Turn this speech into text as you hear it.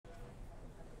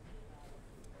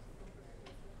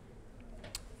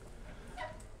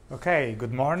Okay,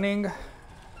 good morning,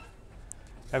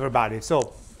 everybody.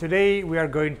 So today we are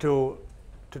going to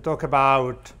talk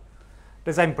about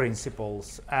design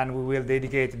principles, and we will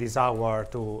dedicate this hour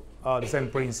to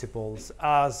design principles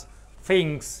as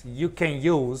things you can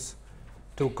use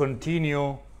to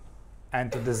continue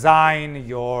and to design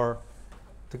to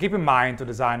keep in mind to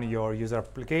design your user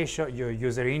application, your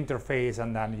user interface,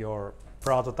 and then your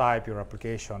prototype, your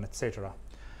application, etc.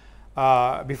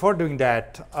 Before doing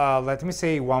that, let me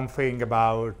say one thing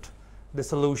about the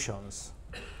solutions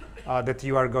that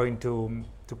you are going to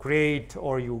create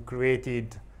or you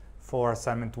created for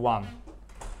assignment 1.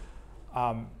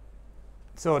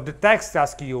 So the text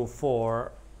asks you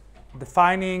for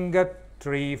defining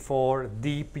 3-4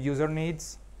 deep user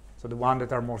needs, so the ones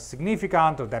that are more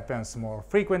significant or that happens more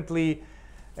frequently,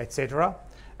 etc.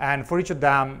 And for each of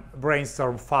them,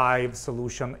 brainstorm 5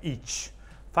 solutions each.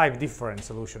 5 different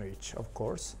solutions each, of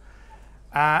course.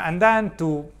 And then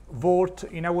to vote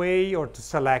in a way or to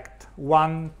select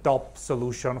one top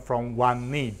solution from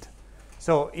one need.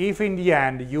 So if in the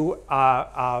end you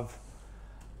have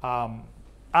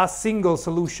a single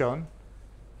solution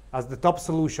as the top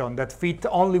solution that fit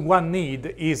only one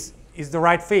need is the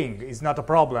right thing, is not a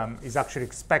problem, is actually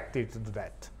expected to do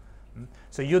that.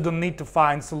 So you don't need to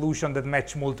find solution that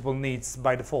match multiple needs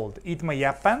by default. It may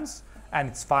happen, and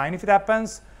it's fine if it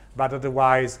happens, but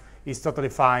otherwise it's totally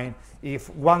fine if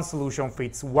one solution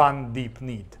fits one deep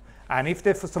need. And if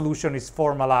the solution is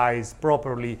formalized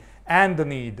properly and the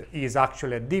need is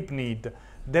actually a deep need,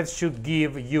 that should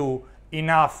give you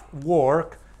enough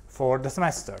work for the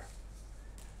semester,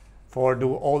 for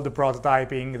do all the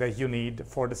prototyping that you need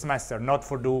for the semester, not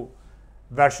for do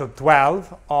version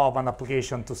 12 of an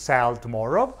application to sell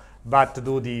tomorrow, but to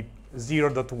do the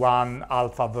 0.1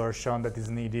 alpha version that is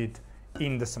needed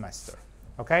in the semester,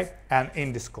 okay, and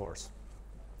in this course.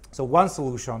 So one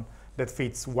solution that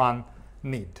fits one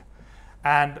need.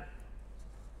 And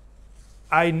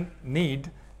I need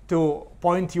to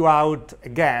point you out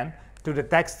again to the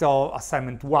text of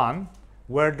assignment 1,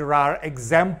 where there are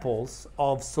examples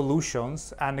of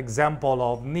solutions and example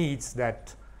of needs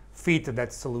that fit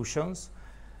that solutions,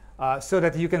 so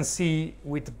that you can see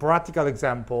with practical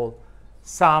example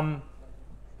some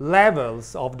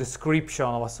levels of description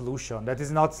of a solution that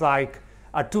is not like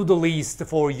a to-do list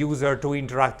for user to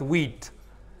interact with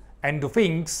and do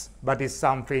things, but is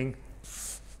something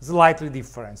slightly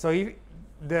different. So if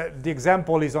the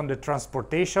example is on the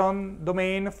transportation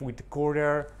domain with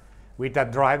courier, with a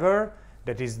driver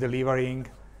that is delivering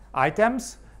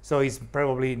items. So it's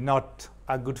probably not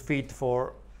a good fit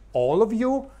for all of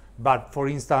you, but for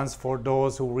instance, for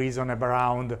those who reason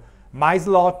around my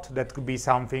slot, that could be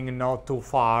something not too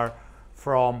far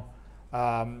from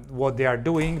what they are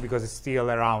doing, because it's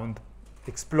still around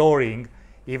exploring,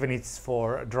 even it's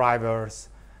for drivers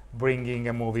bringing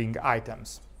and moving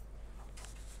items.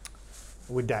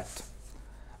 With that,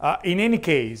 in any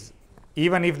case,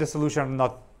 even if the solution is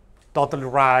not totally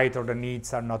right or the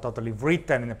needs are not totally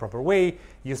written in a proper way,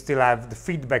 you still have the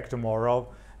feedback tomorrow,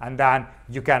 and then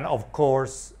you can of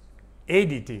course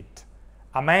edit it,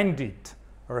 amend it,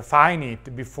 refine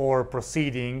it before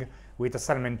proceeding with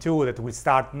assignment 2 that will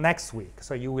start next week.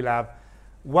 So you will have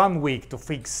 1 week to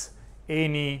fix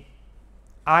any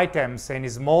items, any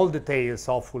small details,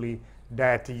 hopefully,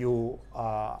 that you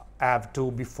have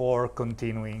to before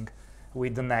continuing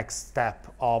with the next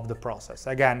step of the process.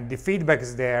 Again, the feedback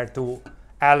is there to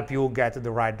help you get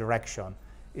the right direction.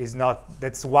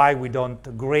 That's why we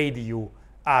don't grade you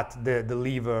at the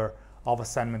deliver of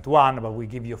assignment 1, but we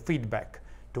give you feedback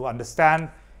to understand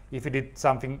if you did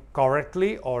something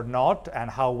correctly or not, and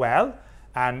how well,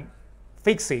 and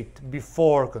fix it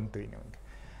before continuing.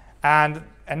 And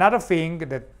another thing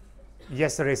that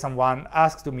yesterday someone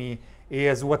asked to me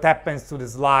is what happens to the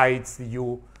slides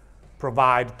you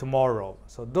provide tomorrow.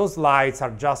 So those slides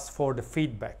are just for the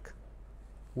feedback.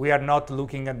 We are not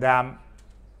looking at them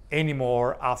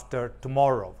anymore after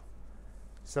tomorrow.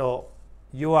 So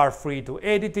you are free to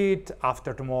edit it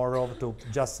after tomorrow, to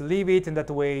just leave it in that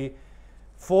way.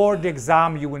 For the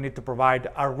exam, you will need to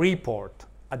provide a report,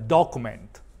 a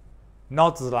document,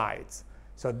 not slides.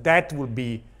 So that will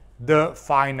be the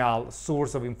final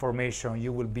source of information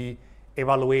you will be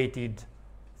evaluated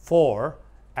for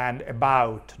and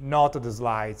about, not the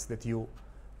slides that you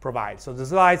provide. So the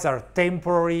slides are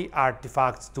temporary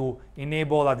artifacts to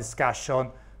enable a discussion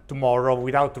tomorrow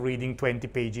without reading 20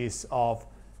 pages of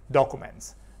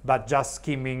documents, but just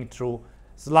skimming through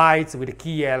slides with the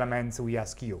key elements we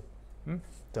ask you.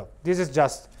 So this is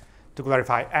just to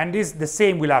clarify, and the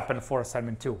same will happen for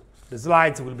assignment 2. The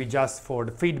slides will be just for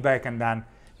the feedback, and then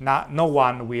no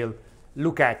one will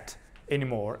look at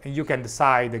anymore. And you can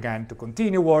decide again to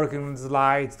continue working on the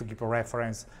slides, to keep a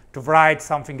reference, to write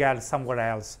something else somewhere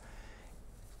else,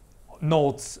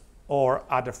 notes or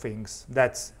other things.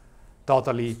 That's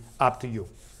totally up to you.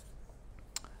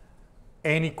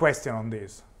 Any question on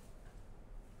this?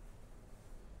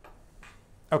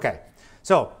 Okay,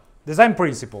 so design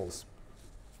principles.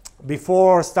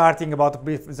 Before starting about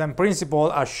design principle,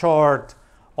 a short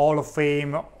Hall of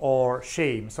Fame or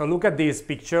shame. So look at this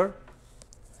picture.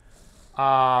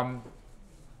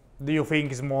 Do you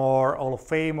think it's more Hall of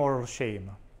Fame or shame?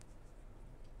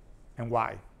 And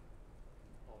why?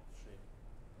 Shame.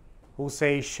 Who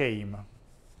say shame?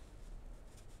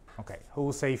 Okay,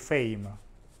 who say fame?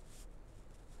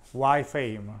 Why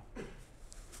fame? Clarity,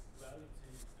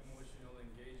 emotional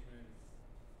engagement,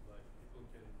 like people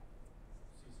can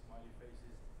see smiley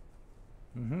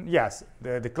faces. Yes,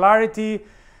 the clarity,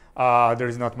 there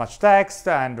is not much text,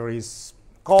 and there is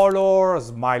color,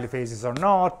 smiley faces or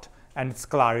not, and it's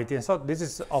clarity. And so this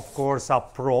is, of course, a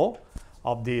pro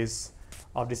of this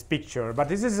picture, but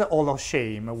this is all a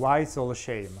shame. Why it's all a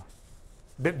shame?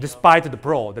 Despite the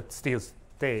pro that still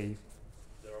stay.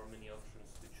 There are many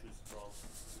options to choose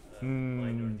from,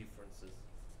 minor differences.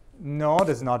 No,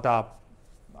 there's not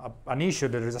an issue.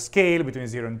 There is a scale between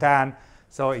 0 and 10,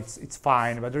 so it's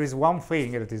fine. But there is one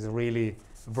thing that is really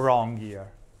wrong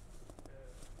here.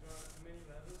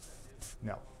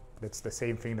 No, that's the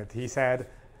same thing that he said.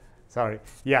 Sorry.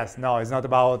 Yes, no, it's not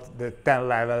about the 10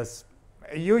 levels.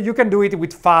 You can do it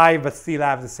with 5, but still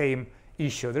have the same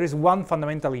issue. There is one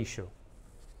fundamental issue.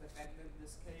 The fact that the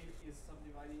scale is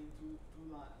subdivided into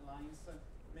two lines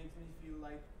makes me feel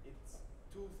like it's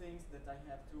two things that I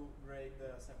have to grade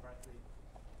separately.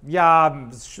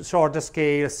 Yeah, shorter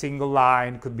scale, single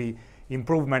line could be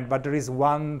improvement, but there is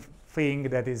one thing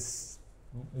that is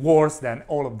worse than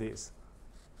all of this.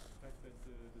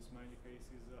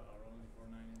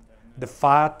 The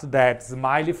fact that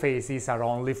smiley faces are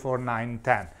only for 9 and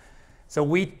 10. So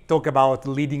we talk about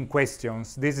leading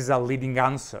questions. This is a leading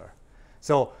answer.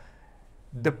 So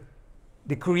the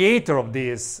creator of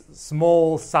this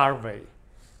small survey,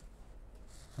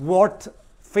 what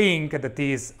think that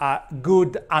is a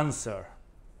good answer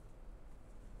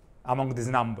among this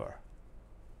number?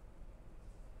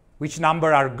 Which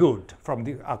number are good from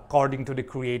according to the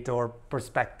creator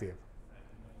perspective?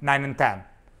 9 and 10.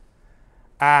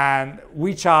 And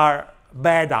which are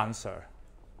bad answer?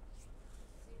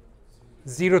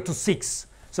 0 to 6.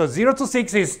 So 0 to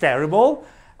 6 is terrible,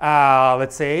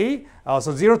 let's say.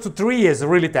 So 0 to 3 is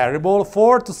really terrible.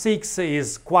 4 to 6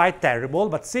 is quite terrible,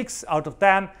 but 6 out of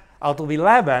 10 out of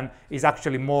 11 is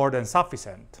actually more than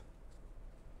sufficient,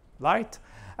 right?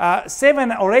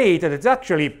 7 or 8, that's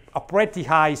actually a pretty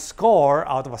high score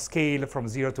out of a scale from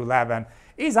 0 to 11,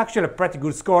 is actually a pretty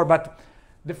good score, but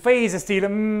the phase is still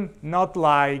not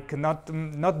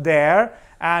there,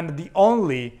 and the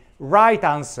only right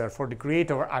answer for the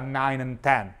creator are 9 and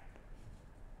 10.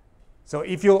 So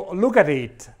if you look at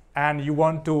it and you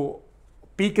want to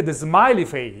pick the smiley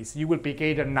face, you will pick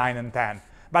either 9 and 10.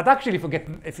 But actually,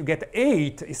 if you get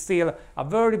 8, it's still a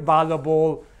very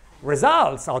valuable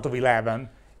results out of 11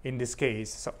 in this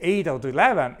case. So 8 out of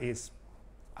 11 is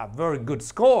a very good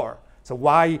score. So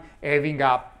why having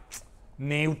a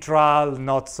neutral,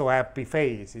 not so happy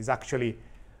face is actually,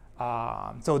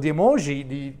 so the emoji,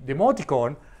 the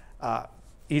emoticon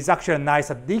is actually a nice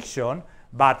addition,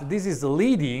 but this is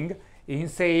leading in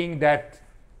saying that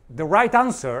the right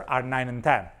answer are 9 and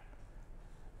 10.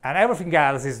 And everything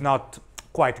else is not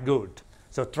quite good.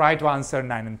 So try to answer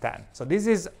 9 and 10. So this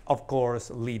is, of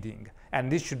course, leading,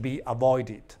 and this should be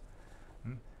avoided.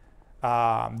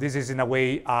 This is, in a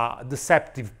way, a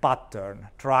deceptive pattern,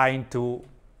 trying to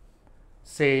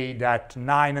say that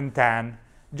 9 and 10,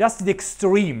 just the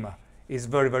extreme, is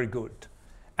very, very good.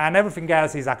 And everything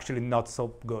else is actually not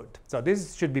so good. So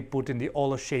this should be put in the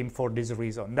Hall of Shame for this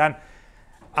reason. Then,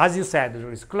 as you said,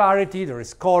 there is clarity, there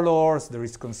is colors, there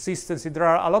is consistency. There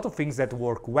are a lot of things that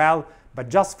work well, but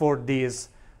just for this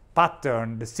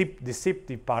pattern, the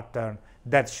deceptive pattern,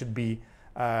 that should be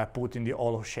put in the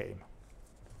Hall of Shame.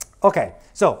 Okay,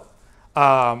 so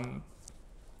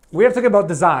we are talking about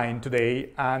design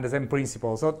today and design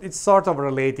principles. So it's sort of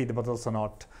related, but also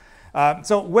not.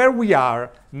 So where we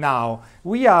are now,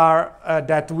 we are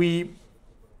that we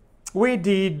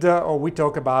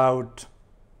talk about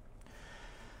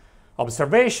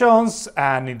observations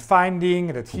and in finding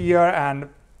that here and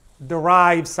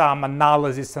derive some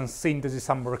analysis and synthesis,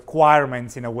 some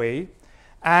requirements in a way.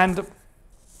 And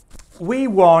we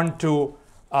want to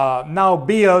now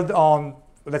build on,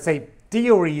 let's say,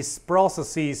 theories,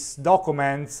 processes,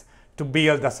 documents to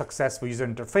build a successful user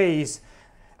interface.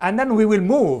 And then we will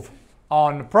move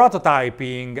on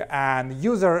prototyping and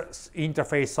user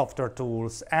interface software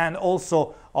tools, and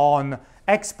also on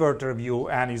expert review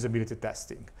and usability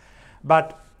testing.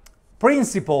 But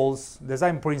principles,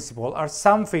 design principles, are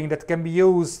something that can be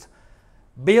used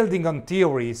building on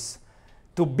theories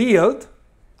to build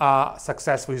a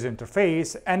successful user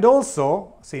interface, and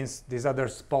also, since this other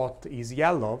spot is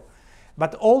yellow,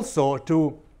 but also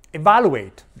to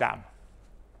evaluate them.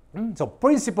 So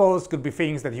principles could be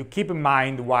things that you keep in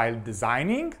mind while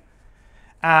designing,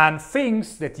 and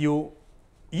things that you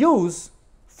use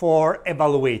for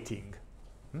evaluating.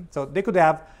 So they could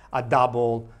have a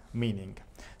double meaning.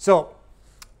 So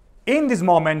in this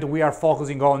moment, we are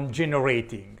focusing on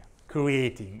generating,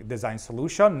 creating design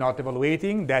solution, not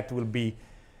evaluating. That will be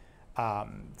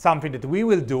something that we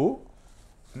will do.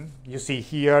 You see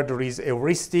here there is a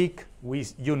heuristic.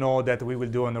 You know that we will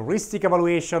do an heuristic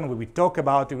evaluation. We will talk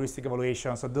about heuristic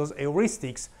evaluation. So those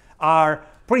heuristics are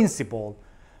principles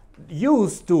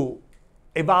used to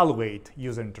evaluate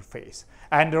user interface.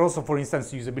 And also, for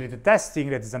instance, usability testing.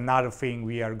 That is another thing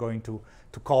we are going to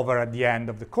cover at the end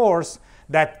of the course,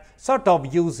 that sort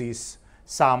of uses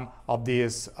some of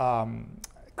these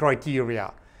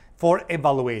criteria for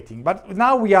evaluating. But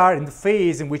now we are in the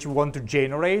phase in which we want to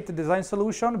generate a design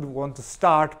solution. We want to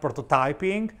start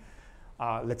prototyping,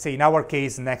 let's say in our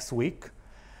case next week.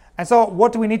 And so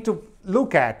what we need to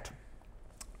look at,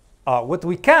 what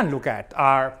we can look at,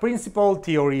 are principles,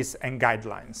 theories, and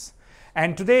guidelines.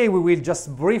 And today we will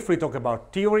just briefly talk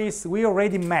about theories. We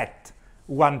already met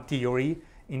one theory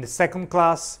in the second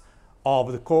class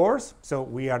of the course, so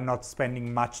we are not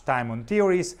spending much time on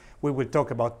theories. We will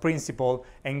talk about principles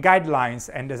and guidelines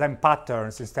and design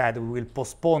patterns. Instead, we will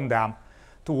postpone them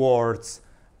towards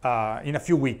in a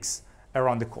few weeks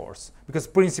around the course, because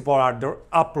principles are the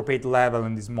appropriate level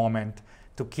in this moment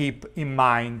to keep in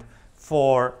mind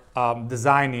for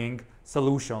designing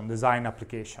solution, design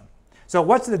application. So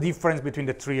what's the difference between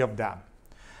the three of them?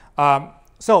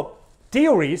 So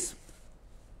theories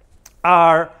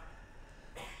are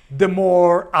the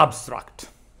more abstract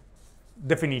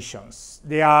definitions.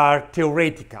 They are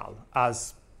theoretical,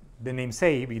 as the name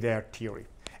says, with their theory.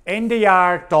 And they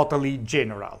are totally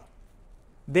general.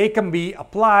 They can be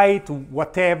applied to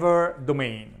whatever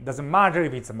domain. Doesn't matter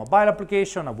if it's a mobile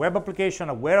application, a web application,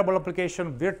 a wearable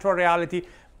application, virtual reality,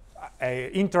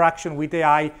 interaction with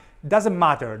AI. Doesn't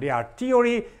matter. They are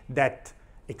theory that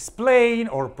explain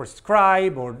or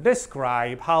prescribe or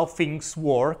describe how things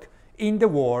work in the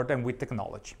world and with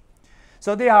technology.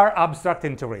 So they are abstract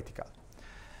and theoretical.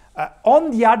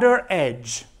 On the other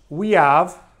edge, we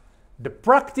have the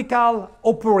practical,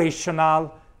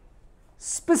 operational,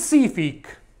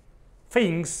 specific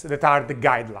things that are the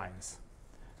guidelines.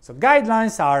 So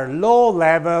guidelines are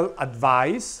low-level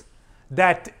advice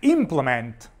that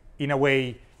implement, in a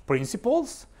way,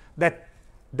 principles,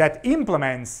 that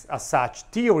implements as such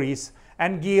theories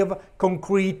and give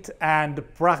concrete and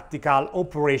practical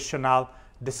operational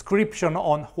description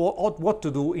on what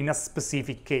to do in a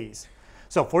specific case.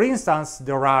 So for instance,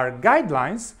 there are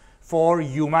guidelines for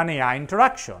human-AI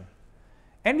interaction.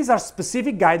 And these are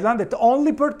specific guidelines that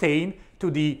only pertain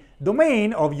to the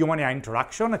domain of human-AI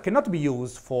interaction and cannot be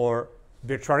used for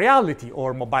virtual reality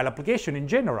or mobile application in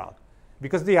general,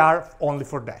 because they are only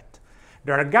for that.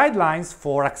 There are guidelines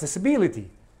for accessibility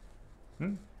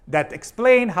that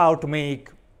explain how to make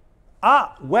a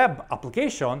web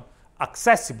application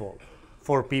accessible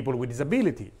for people with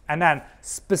disability, and then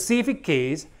specific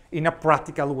case in a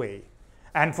practical way.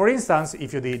 And for instance,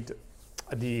 if you did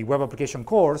the web application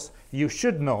course, you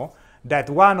should know that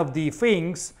one of the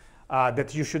things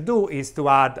that you should do is to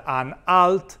add an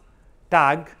alt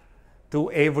tag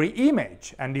to every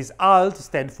image, and this alt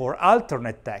stands for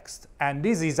alternate text, and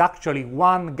this is actually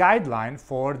one guideline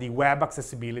for the web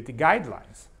accessibility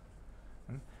guidelines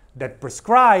that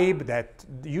prescribe that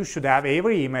you should have,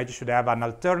 every image should have an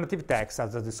alternative text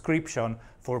as a description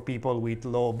for people with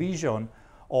low vision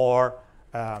or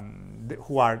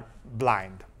who are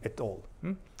blind at all.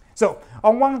 So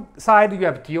on one side you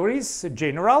have theories,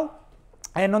 general,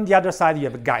 and on the other side you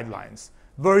have guidelines,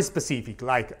 very specific,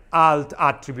 like alt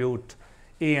attribute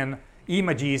in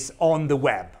images on the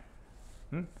web.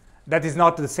 That is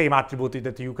not the same attribute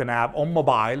that you can have on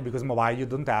mobile, because mobile you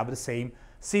don't have the same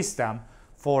system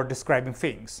for describing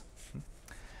things.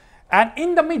 And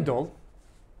in the middle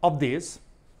of this,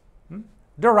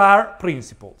 there are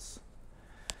principles.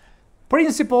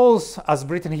 Principles, as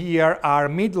written here, are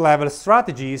mid-level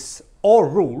strategies or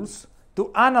rules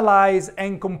to analyze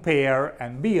and compare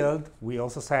and build, we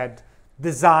also said,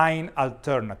 design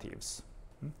alternatives.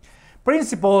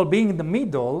 Principle, being in the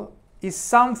middle, is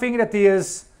something that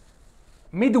is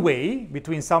midway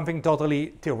between something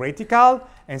totally theoretical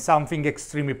and something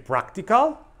extremely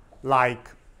practical, like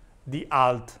the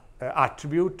alt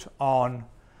attribute on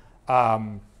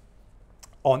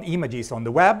images on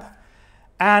the web,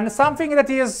 and something that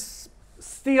is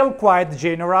still quite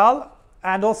general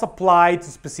and also applied to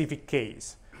specific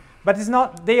case. But it's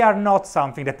not, they are not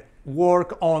something that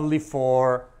work only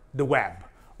for the web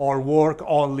or work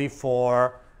only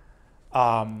for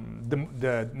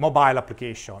the mobile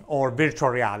application or virtual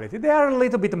reality. They are a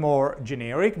little bit more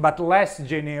generic, but less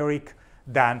generic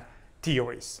than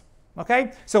theories.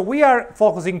 Okay, so we are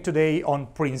focusing today on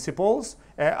principles.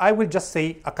 I will just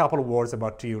say a couple of words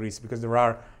about theories because there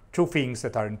are two things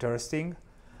that are interesting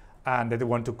and that I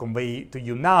want to convey to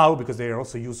you now because they are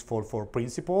also useful for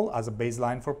principle as a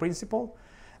baseline for principle.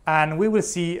 And we will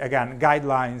see, again,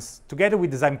 guidelines together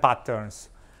with design patterns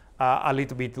a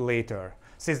little bit later,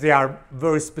 since they are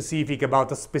very specific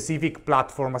about a specific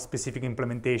platform, a specific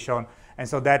implementation, and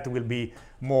so that will be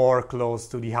more close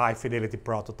to the high fidelity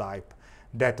prototype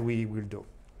that we will do.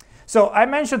 So I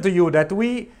mentioned to you that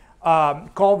we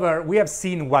have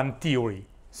seen one theory,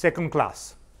 second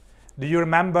class. Do you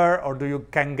remember or do you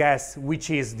can guess which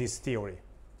is this theory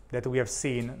that we have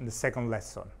seen in the second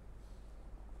lesson?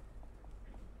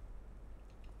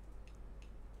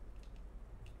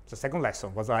 The second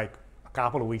lesson was like a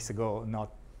couple of weeks ago, not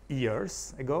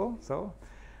years ago. So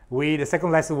the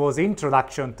second lesson was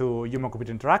introduction to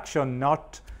human-computer interaction,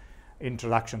 not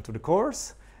introduction to the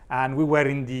course. And we were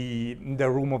in the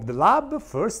room of the lab,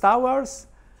 first hours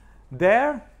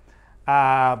there.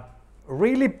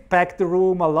 Really packed the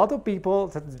room, a lot of people.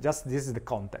 Just this is the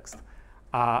context.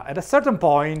 At a certain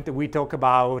point, we talk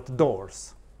about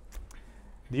doors.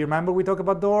 Do you remember we talk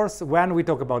about doors? When we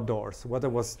talk about doors, what I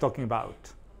was talking about?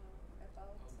 About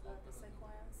the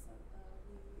sequence.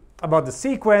 About the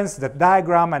sequence, the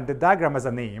diagram, and the diagram has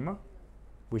a name,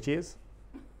 which is?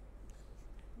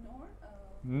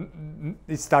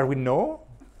 It starts with no?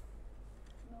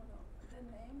 No. The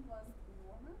name was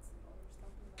Normans or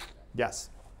something like that. Yes.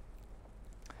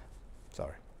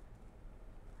 Sorry.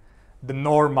 The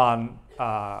Norman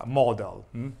model.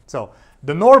 So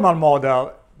the normal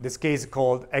model, this case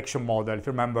called action model. If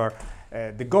you remember,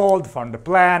 the goal from the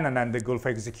plan, and then the goal for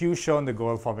execution, the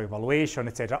goal for evaluation,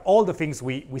 etc. All the things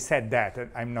we said that,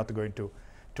 and I'm not going to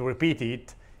repeat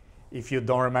it. If you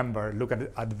don't remember, look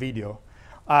at the video.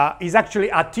 Is actually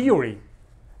a theory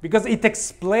because it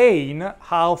explains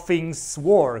how things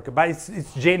work, but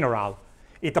it's general.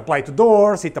 It applies to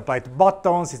doors, it applies to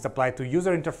buttons, it applies to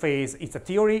user interface. It's a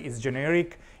theory, it's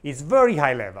generic, it's very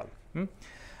high level.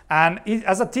 And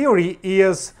as a theory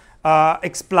is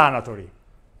explanatory.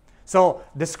 So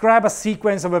describe a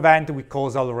sequence of events with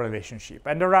causal relationship.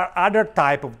 And there are other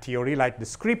types of theory like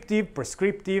descriptive,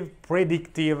 prescriptive,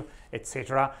 predictive,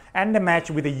 etc. And the match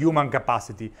with the human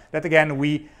capacity. That again,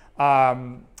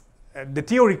 the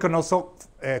theory can also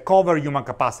cover human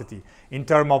capacity in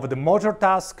terms of the motor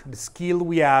task, the skill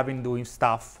we have in doing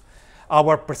stuff,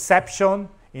 our perception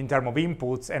in terms of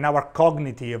inputs, and our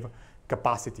cognitive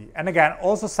capacity. And again,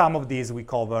 also some of these we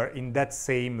cover in that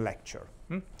same lecture.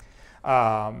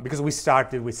 Because we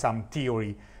started with some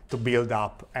theory to build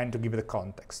up and to give the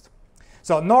context.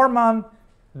 So Norman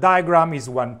diagram is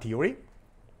one theory.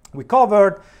 We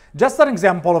covered just an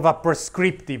example of a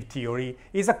prescriptive theory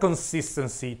is a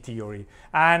consistency theory.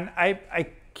 And I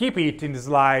keep it in the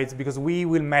slides because we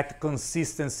will met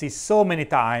consistency so many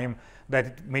times that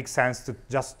it makes sense to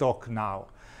just talk now.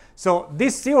 So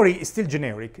this theory is still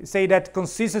generic. Say that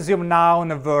consistency of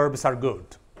noun and verbs are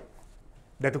good.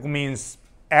 That means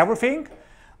everything,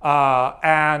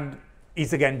 and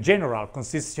it's again general.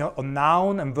 Consistency of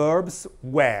noun and verbs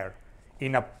where?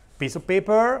 In a piece of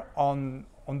paper, on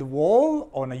the wall,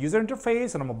 on a user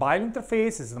interface, on a mobile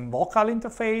interface, it's a vocal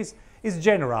interface. It's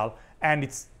general, and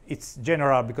it's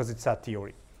general because it's a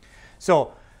theory.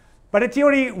 So, but the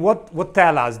theory, what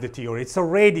tell us the theory? It's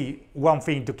already one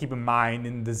thing to keep in mind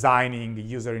in designing a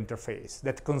user interface,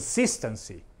 that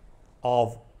consistency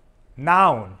of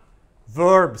noun,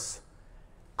 verbs,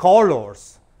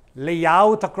 colors,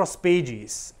 layout across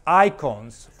pages,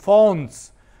 icons,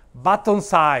 fonts, button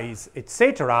size,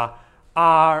 etc.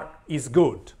 is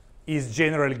good, is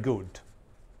generally good.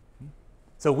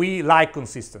 So we like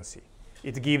consistency.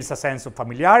 It gives a sense of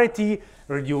familiarity,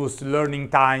 reduce learning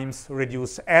times,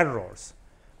 reduce errors.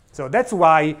 So that's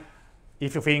why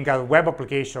if you think of a web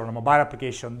application or a mobile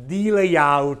application, the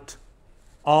layout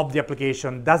of the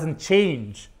application doesn't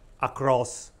change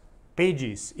across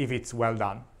pages if it's well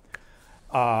done.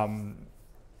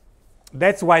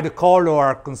 That's why the colors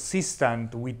are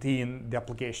consistent within the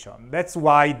application. That's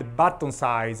why the button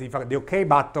size, if the OK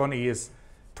button is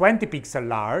 20 pixel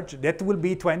large, that will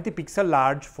be 20 pixel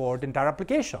large for the entire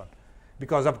application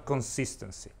because of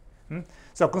consistency.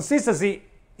 So consistency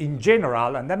in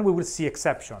general, and then we will see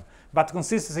exception, but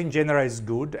consistency in general is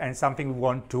good and something we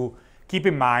want to keep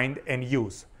in mind and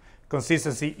use.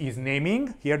 Consistency is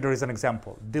naming. Here there is an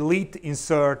example. Delete,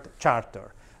 insert,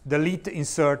 charter. Delete,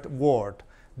 insert, word.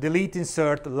 Delete,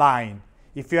 insert, line.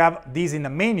 If you have these in a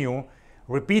menu,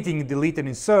 repeating delete and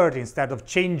insert instead of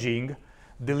changing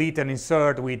delete and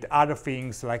insert with other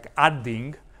things like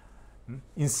adding,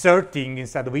 inserting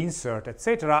instead of insert,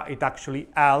 etc., it actually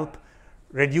helps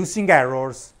reducing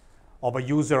errors of a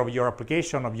user of your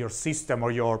application, of your system,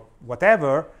 or your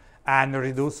whatever, and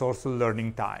reduce also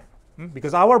learning time.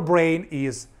 Because our brain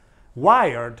is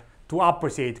wired to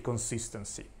appreciate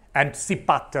consistency and see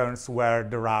patterns where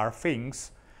there are things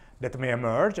that may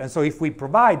emerge. And so if we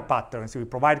provide patterns, if we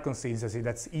provide consistency,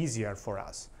 that's easier for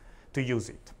us to use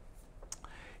it.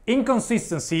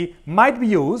 Inconsistency might be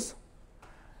used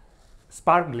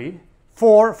sparingly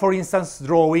for instance,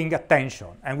 drawing attention,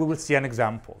 and we will see an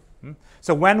example.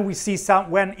 So when we see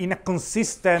when in a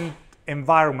consistent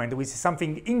environment we see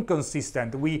something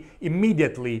inconsistent, we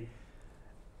immediately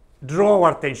draw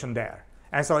our attention there.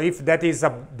 And so if that is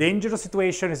a dangerous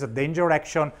situation, is a dangerous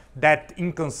action, that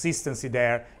inconsistency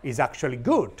there is actually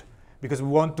good, because we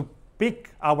want to pick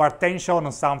our attention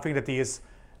on something that is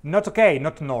not okay,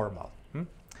 not normal.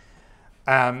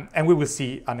 And we will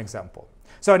see an example.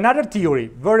 So another theory,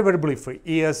 very, very briefly,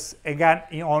 is again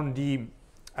on the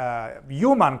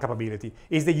human capability,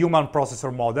 is the human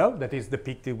processor model that is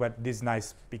depicted with this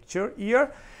nice picture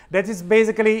here. That is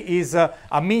basically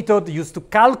a method used to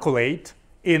calculate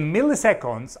in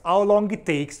milliseconds how long it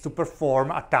takes to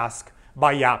perform a task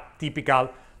by a typical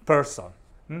person.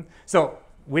 So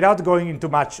without going into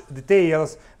much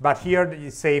details, but here you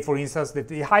say, for instance, that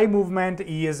the high movement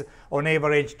is on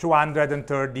average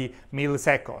 230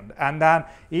 milliseconds. And then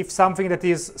if something that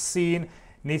is seen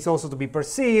needs also to be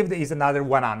perceived is another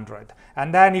 100.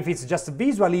 And then if it's just a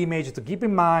visual image to keep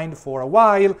in mind for a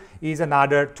while is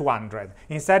another 200.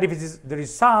 Instead, if there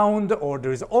is sound or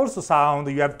there is also sound,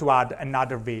 you have to add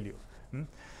another value.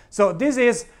 So this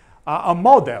is a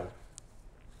model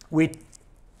with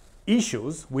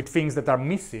issues, with things that are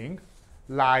missing,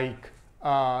 like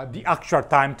the actual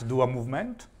time to do a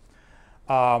movement,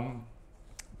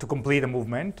 to complete a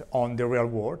movement on the real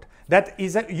world, that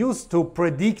is used to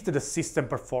predict the system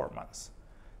performance.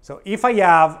 So if I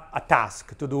have a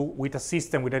task to do with a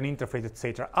system, with an interface,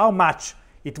 etc., how much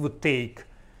it would take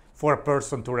for a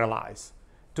person to realize,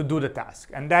 to do the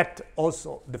task. And that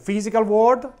also, the physical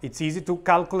world, it's easy to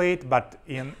calculate, but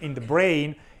in the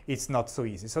brain, it's not so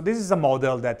easy. So this is a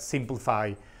model that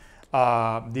simplifies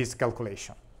this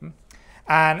calculation.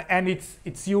 And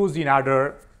it's used in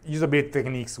other usability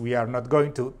techniques we are not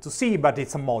going to see, but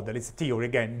it's a model, it's a theory,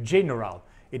 again, general.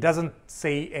 It doesn't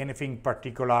say anything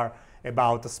particular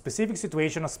about a specific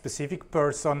situation, a specific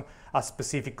person, a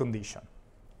specific condition.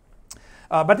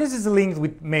 But this is linked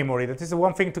with memory. That is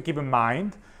one thing to keep in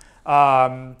mind.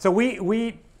 So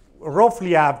we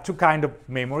roughly have two kinds of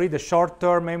memory, the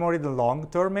short-term memory, the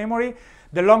long-term memory.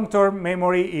 The long-term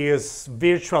memory is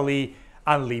virtually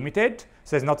unlimited,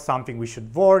 so it's not something we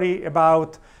should worry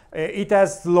about. It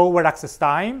has lower access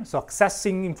time, so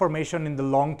accessing information in the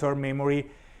long-term memory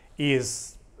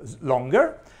is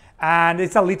longer, and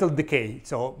it's a little decay.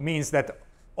 So it means that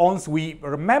once we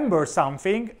remember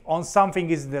something, on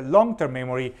something is the long-term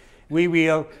memory, we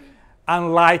will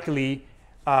unlikely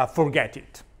forget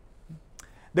it.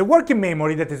 The working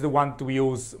memory, that is the one to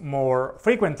use more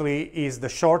frequently, is the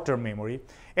short-term memory.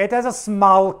 It has a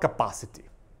small capacity.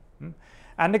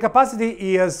 And the capacity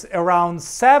is around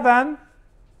 7,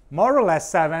 more or less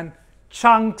 7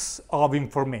 chunks of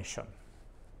information.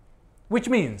 Which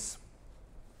means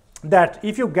that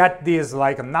if you get this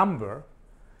like a number,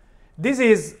 this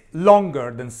is longer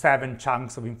than 7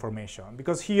 chunks of information,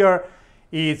 because here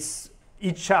each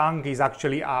chunk is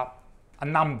actually a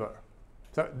number.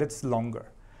 So that's longer.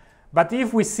 But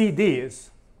if we see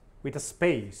this with a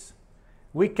space,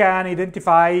 we can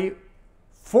identify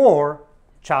 4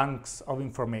 chunks of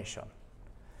information.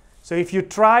 So if you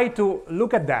try to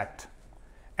look at that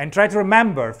and try to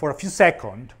remember for a few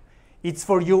seconds, it's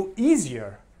for you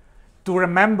easier to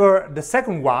remember the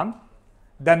second one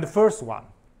than the first one,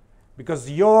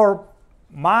 because your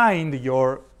mind,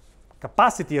 your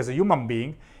capacity as a human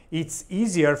being, it's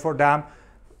easier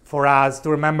for us to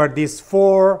remember these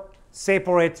 4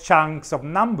 separate chunks of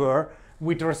number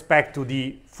with respect to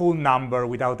the full number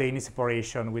without any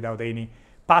separation, without any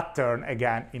pattern,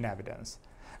 again, in evidence.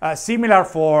 Similar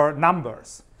for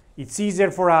numbers. It's easier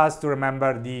for us to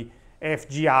remember the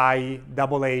FGI,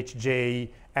 HHJ,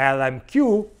 L, M,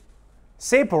 Q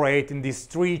separate in these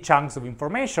 3 chunks of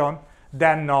information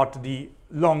than not the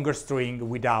longer string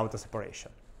without a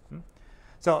separation.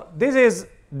 So this is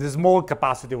the small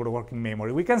capacity of the working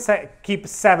memory. We can keep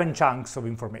 7 chunks of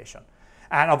information.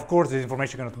 And of course, this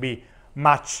information cannot be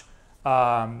much,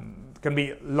 can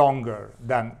be longer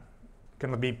than,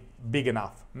 cannot be big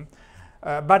enough.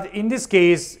 But in this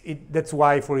case, that's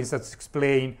why, for instance,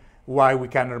 explain why we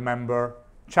can remember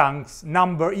chunks,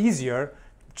 number easier,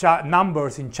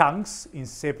 numbers in chunks, in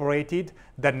separated,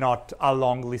 than not a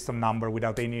long list of numbers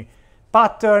without any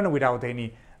pattern, without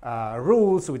any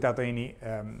rules, without any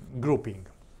grouping.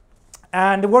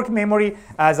 And the working memory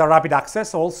has a rapid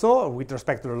access also with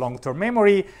respect to the long-term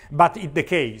memory, but it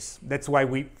decays. That's why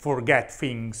we forget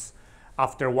things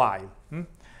after a while.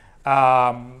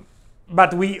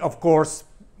 But we, of course,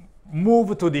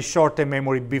 move to the short-term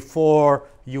memory before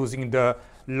using the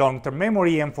long-term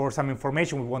memory, and for some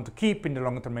information we want to keep in the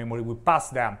long-term memory, we pass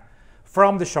them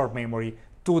from the short memory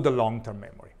to the long-term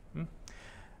memory.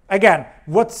 Again,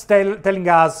 what's telling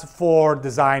us for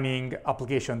designing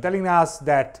application? Telling us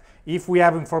that if we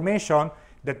have information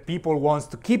that people want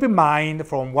to keep in mind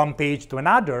from one page to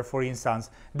another, for instance,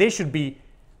 they should be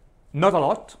not a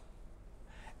lot,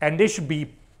 and they should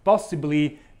be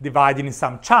possibly divided in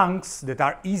some chunks that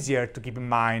are easier to keep in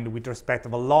mind with respect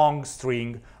of a long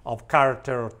string of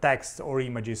character or text or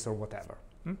images or whatever.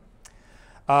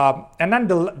 And then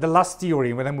the last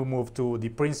theory, when we move to the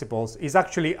principles, is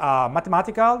actually a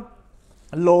mathematical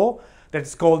law that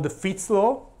is called the Fitts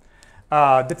law,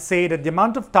 that say that the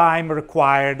amount of time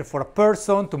required for a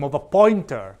person to move a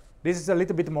pointer, this is a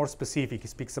little bit more specific, it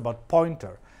speaks about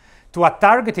pointer, to a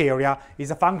target area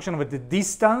is a function of the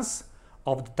distance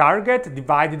of the target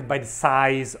divided by the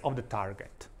size of the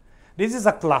target. This is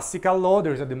a classical law.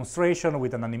 There is a demonstration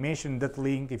with an animation in that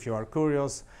link if you are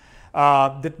curious,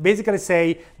 that basically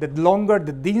say that longer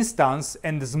the distance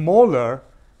and the smaller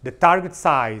the target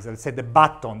size, let's say the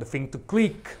button, the thing to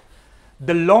click,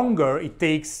 the longer it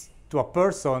takes to a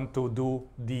person to do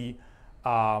the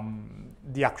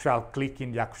actual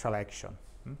clicking, the actual action.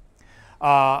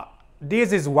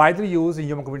 This is widely used in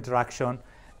human-computer interaction,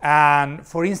 and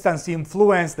for instance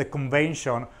influence the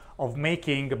convention of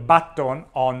making a button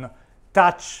on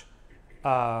touch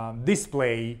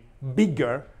display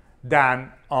bigger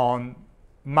than on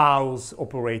mouse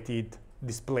operated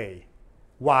display.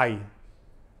 Why?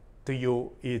 To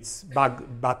you, it's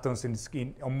buttons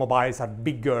on mobiles are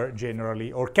bigger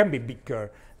generally, or can be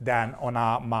bigger than on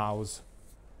a mouse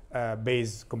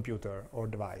based computer or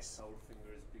device. Our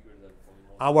finger is bigger than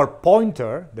Our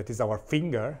pointer, that is our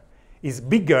finger, is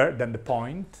bigger than the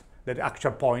point, the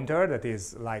actual pointer, that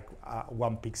is like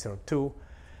 1 pixel or 2.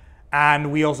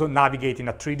 And we also navigate in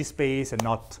a 3D space and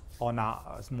not on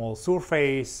a small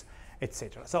surface,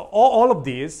 etc. So all of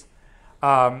these,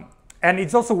 and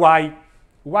it's also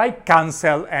why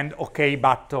cancel and OK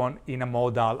button in a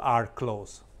modal are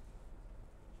close,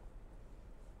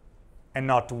 and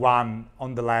not one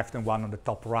on the left and one on the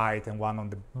top right and one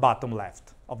on the bottom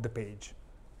left of the page.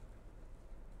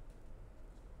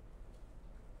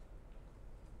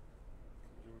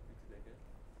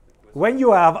 When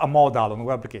you have a modal on a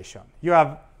web application, you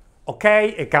have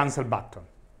OK and cancel button.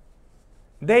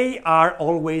 They are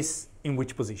always in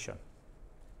which position?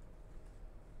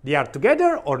 They are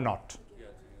together or not?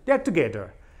 They are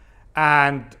together,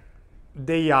 and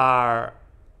they are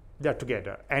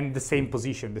together and the same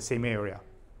position, the same area.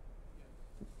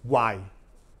 Why?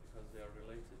 Because they are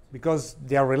related. Because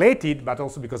they are related, but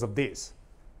also because of this.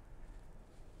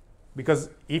 Because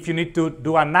if you need to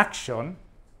do an action,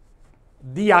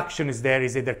 the action is there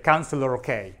is either cancel or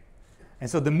OK. And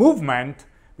so the movement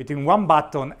between one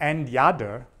button and the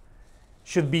other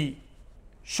should be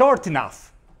short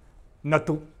enough not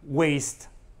to waste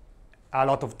a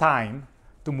lot of time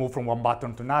to move from one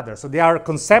button to another. So they are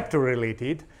conceptually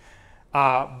related,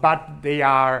 but they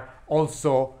are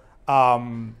also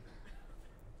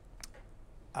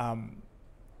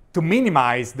to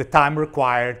minimize the time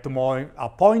required to move a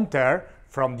pointer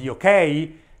from the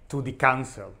OK to the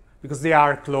cancel, because they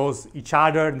are close each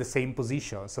other in the same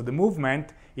position. So the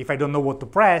movement, if I don't know what to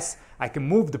press, I can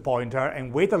move the pointer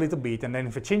and wait a little bit, and then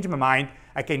if I change my mind,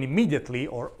 I can immediately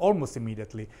or almost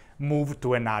immediately move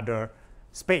to another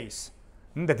space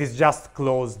that is just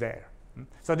close there.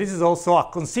 So this is also a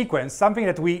consequence, something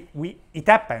that it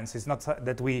happens. It's not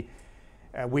that we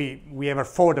ever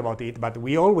thought about it, but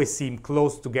we always seem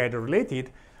close together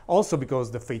related, also because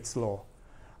the Fitts law.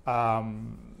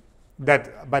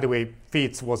 That, by the way,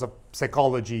 Fitts was a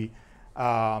psychology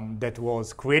that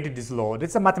was created this law.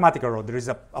 It's a mathematical law. There is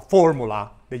a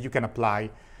formula that you can apply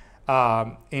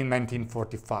in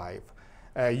 1945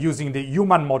 using the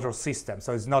human motor system.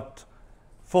 So it's not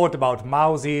thought about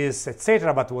mouses,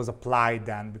 etc., but was applied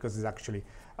then because it's actually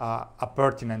a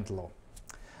pertinent law.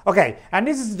 Okay, and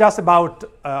this is just about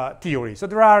theory. So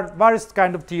there are various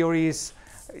kind of theories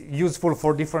useful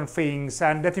for different things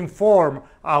and that inform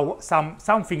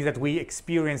some things that we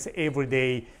experience every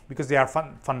day because they are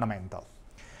fundamental.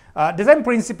 Design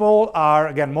principles are,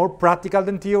 again, more practical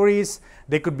than theories.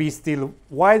 They could be still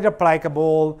widely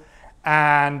applicable,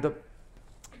 and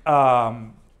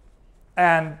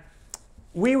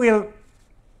we will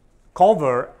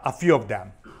cover a few of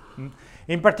them.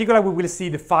 In particular, we will see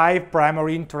the 5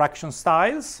 primary interaction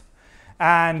styles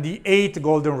and the 8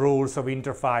 golden rules of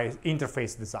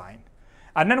interface design.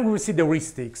 And then we will see the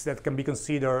heuristics that can be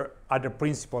considered other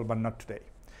principle, but not today.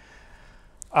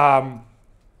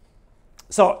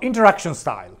 So interaction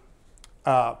style.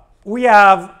 We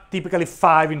have typically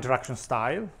 5 interaction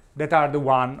styles that are the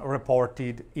one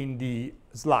reported in the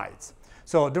slides.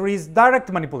 So there is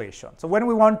direct manipulation. So when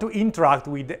we want to interact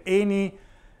with any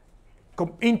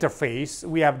interface,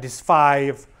 we have these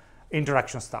 5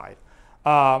 interaction styles.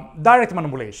 Direct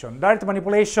manipulation. Direct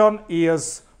manipulation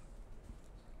is,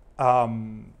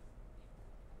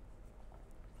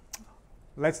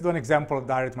 let's do an example of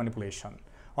direct manipulation.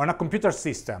 On a computer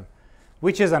system,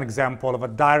 which is an example of a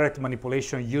direct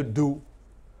manipulation you do,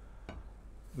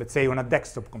 let's say, on a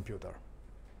desktop computer.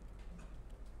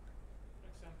 For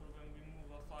example, when we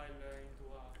move a file into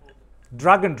a folder.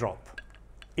 Drag and drop.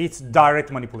 It's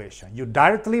direct manipulation. You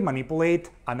directly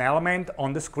manipulate an element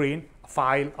on the screen, a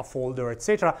file, a folder,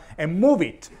 etc., and move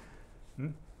it.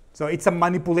 So it's a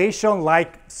manipulation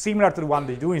like similar to the one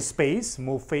they do in space,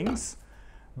 move things,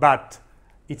 but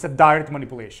it's a direct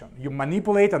manipulation. You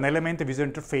manipulate an element of user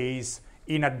interface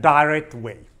in a direct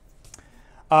way.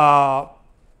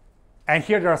 And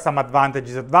here there are some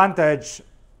advantages. Advantage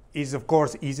is, of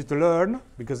course, easy to learn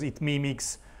because it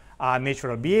mimics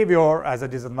natural behavior. As a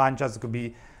disadvantage, it could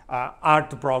be hard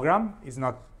to program.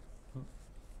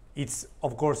 It's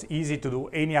of course easy to do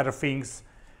any other things.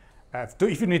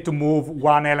 If you need to move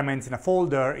one element in a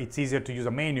folder, it's easier to use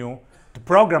a menu, to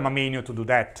program a menu to do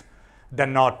that,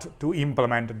 than not to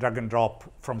implement drag and drop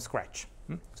from scratch.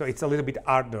 So it's a little bit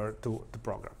harder to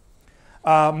program.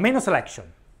 Menu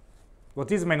selection. What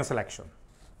is menu selection?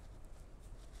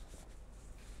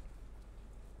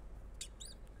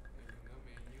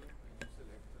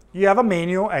 You have a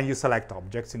menu and you select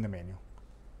objects in the menu.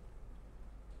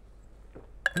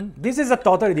 This is a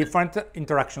totally different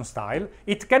interaction style.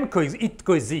 It can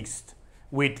coexist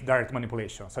with direct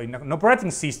manipulation. So in an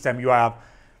operating system, you have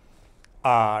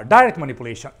direct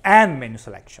manipulation and menu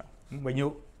selection. When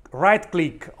you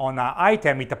right-click on an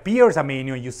item, it appears a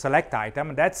menu, you select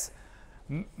item, that's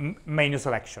menu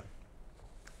selection.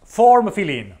 Form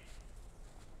fill-in.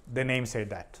 The name said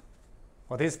that.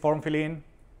 What is form fill-in?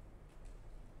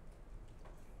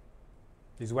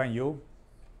 Is when you?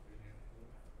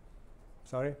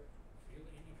 Sorry?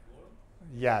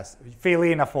 Yes, fill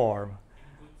in a form.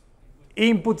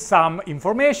 Input some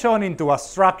information into a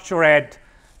structured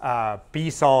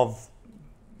piece of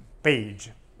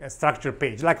page, a structured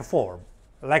page, like a form,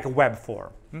 like a web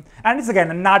form. And it's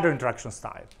again another interaction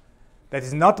style that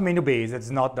is not menu-based, that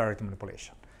is not direct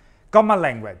manipulation. Command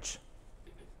language.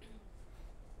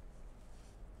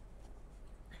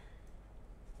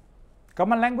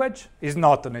 Command language is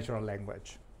not a natural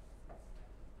language.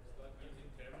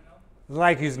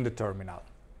 Like using the terminal,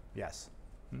 yes.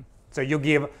 So you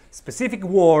give specific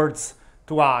words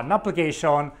to an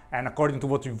application, and according to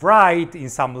what you write in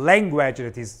some language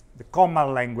that is the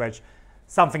common language,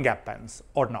 something happens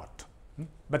or not.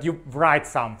 But you write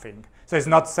something. So it's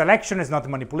not selection, it's not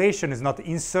manipulation, it's not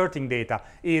inserting data,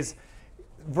 it's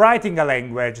writing a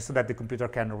language so that the computer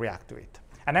can react to it.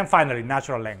 And then finally,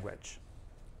 natural language.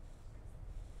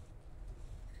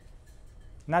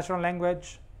 Natural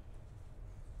language?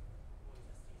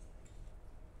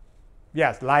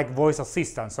 Yes, like voice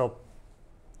assistant. So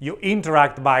you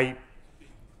interact by,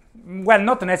 well,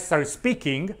 not necessarily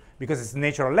speaking, because it's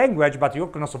natural language, but you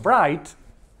can also write,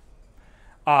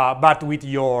 but with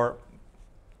your,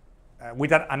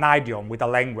 with an idiom, with a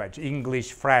language,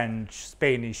 English, French,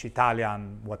 Spanish,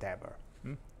 Italian, whatever.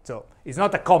 So it's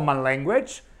not a common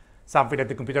language, something that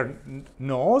the computer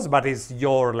knows, but it's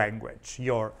your language,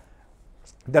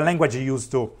 the language you use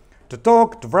to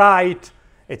talk, to write,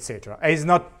 etc. It's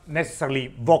not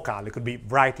necessarily vocal, it could be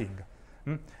writing,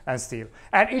 and still.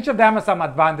 And each of them has some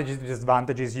advantages and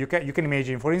disadvantages. You can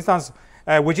imagine, for instance,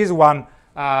 which is one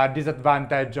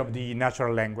disadvantage of the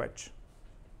natural language.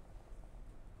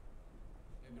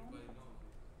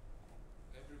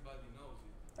 Everybody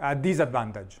knows it.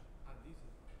 Disadvantage.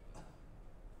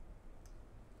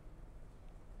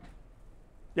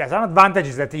 Yes, an advantage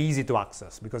is that it's easy to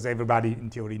access because everybody in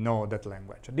theory know that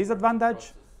language. A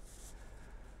disadvantage?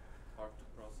 Hard to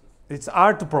process. It's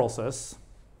hard to process.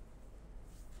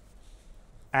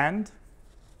 And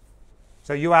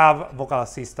so you have vocal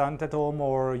assistant at home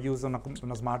or use on a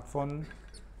smartphone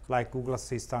like Google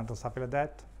Assistant or something like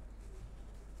that?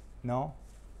 No?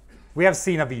 We have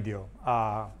seen a video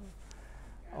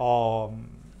of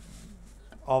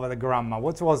the grammar.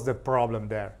 What was the problem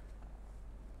there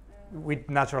with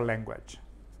natural language?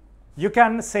 You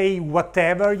can say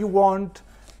whatever you want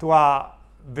to a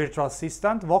virtual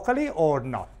assistant vocally or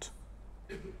not.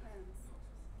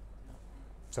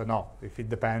 So no, if it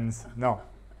depends, no.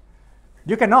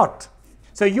 You cannot.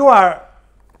 So you are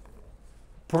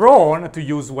prone to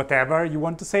use whatever you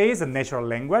want to say as a natural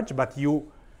language, but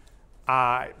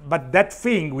but that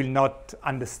thing will not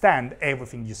understand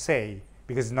everything you say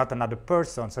because it's not another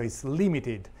person, so it's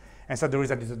limited. And so there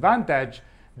is a disadvantage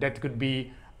that could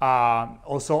be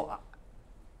also,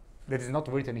 that is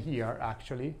not written here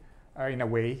actually, in a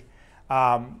way,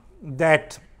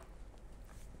 that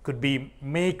could be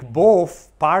make both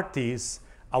parties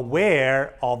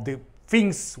aware of the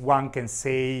things one can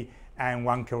say and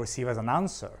one can receive as an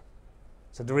answer.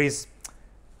 So there is,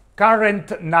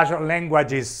 current natural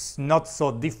language is not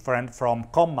so different from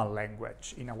common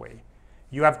language in a way.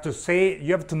 You have to say,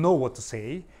 you have to know what to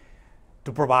say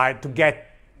to provide, to get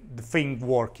the thing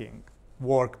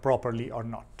work properly or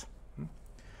not.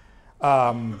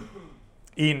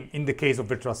 In the case of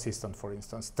virtual assistant, for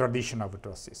instance, traditional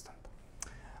virtual assistant.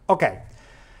 Okay,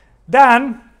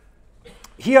 then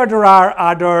here there are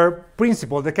other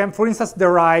principles that can, for instance,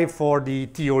 derive for the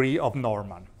theory of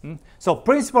Norman. So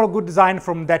principle of good design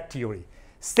from that theory.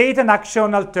 State and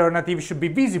action alternative should be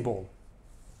visible.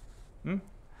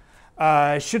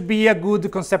 Should be a good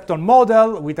conceptual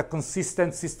model with a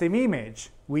consistent system image.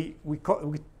 We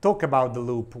talk about the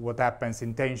loop, what happens,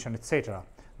 intention, etc.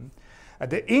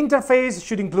 The interface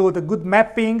should include a good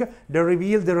mapping that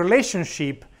reveals the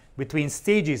relationship between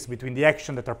stages, between the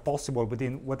actions that are possible,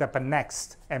 between what happened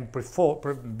next and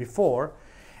before,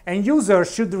 and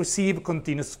users should receive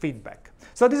continuous feedback.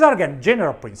 So these are, again,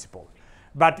 general principles.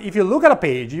 But if you look at a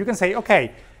page, you can say,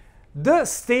 okay, the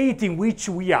state in which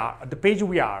we are, the page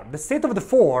we are, the state of the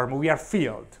form we are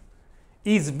filled,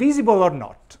 is visible or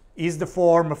not? Is the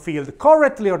form filled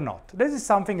correctly or not? This is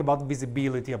something about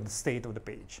visibility of the state of the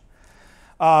page.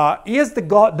 Is the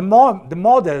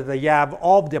model that you have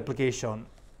of the application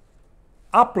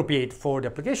appropriate for the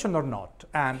application or not,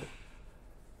 and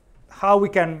how we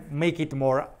can make it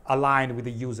more aligned with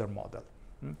the user model.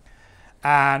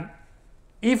 And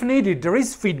if needed, there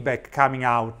is feedback coming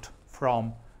out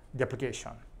from the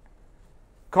application,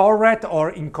 correct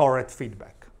or incorrect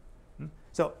feedback.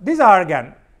 So these are,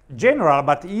 again, general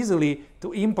but easily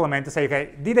to implement to say,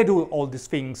 okay, did I do all these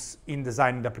things in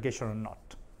designing the application or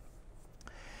not?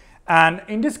 And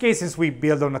in this case, since we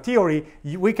build on a theory,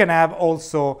 we can have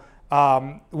also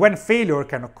when failure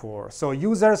can occur. So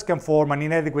users can form an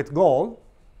inadequate goal,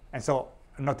 and so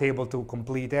not able to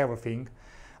complete everything,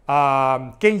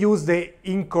 can use the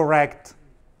incorrect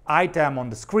item on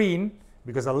the screen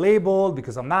because a label,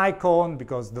 because an icon,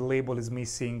 because the label is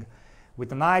missing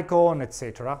with an icon,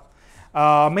 etc.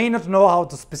 May not know how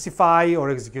to specify or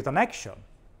execute an action.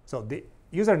 So the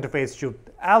user interface should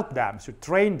help them, should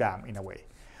train them in a way,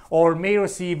 or may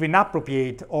receive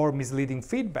inappropriate or misleading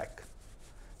feedback.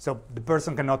 So the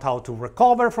person cannot know how to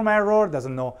recover from error,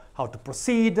 doesn't know how to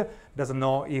proceed, doesn't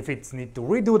know if it's need to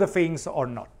redo the things or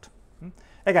not.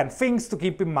 Again, things to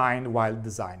keep in mind while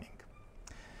designing.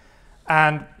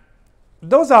 And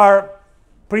those are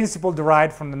principles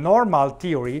derived from the normal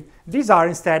theory. These are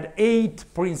instead 8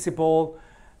 principles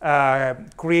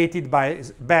created by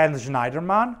Ben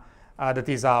Schneiderman, that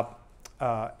is a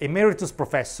emeritus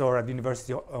professor at the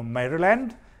University of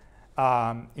Maryland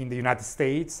in the United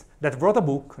States, that wrote a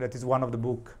book, that is one of the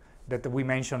books that we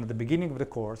mentioned at the beginning of the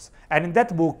course. And in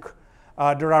that book,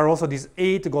 there are also these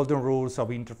 8 golden rules of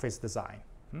interface design.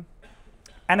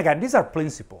 And again, these are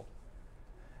principles.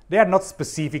 They are not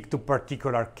specific to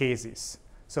particular cases.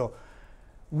 So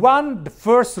the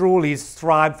first rule is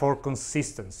strive for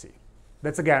consistency.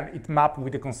 That's, again, it mapped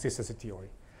with the consistency theory.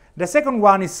 The second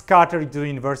one is cater to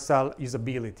universal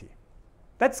usability.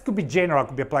 That could be general,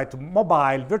 could be applied to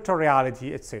mobile, virtual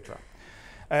reality, etc.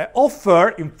 Offer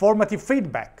informative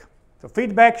feedback. So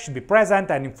feedback should be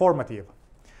present and informative.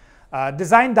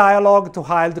 Design dialogue to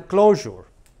yield closure.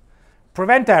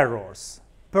 Prevent errors.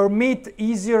 Permit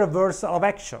easy reversal of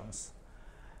actions.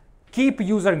 Keep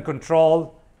user in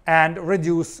control and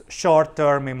reduce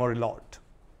short-term memory load.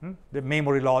 The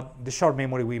memory load, the short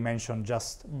memory we mentioned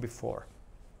just before.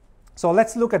 So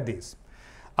let's look at this.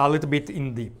 a little bit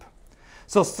in deep.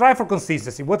 So strive for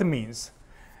consistency, what it means?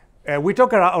 We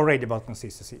talked already about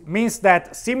consistency. It means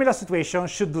that similar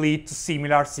situations should lead to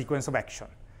similar sequence of action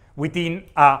within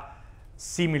the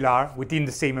same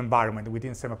environment,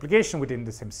 within the same application, within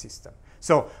the same system.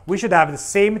 So we should have the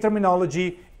same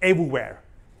terminology everywhere.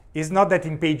 It's not that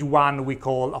in page 1 we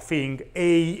call a thing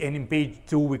A and in page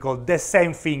 2 we call the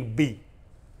same thing B.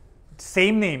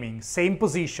 Same naming, same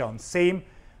position, same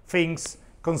things,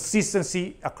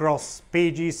 consistency across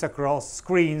pages, across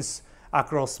screens,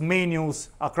 across menus,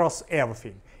 across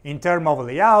everything. In terms of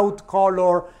layout,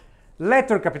 color,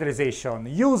 letter capitalization,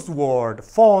 used word,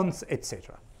 fonts,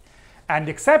 etc. And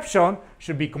the exception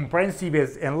should be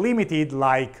comprehensive and limited,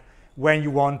 like when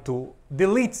you want to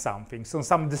delete something, so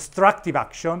some destructive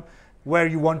action where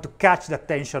you want to catch the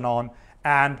attention on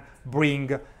and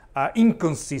bring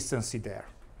inconsistency there.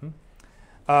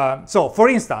 So for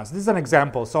instance, this is an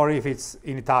example, sorry if it's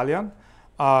in Italian.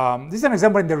 This is an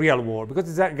example in the real world,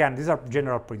 because again, these are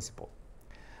general principles.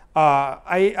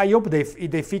 I hope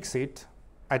they fix it.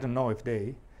 I don't know if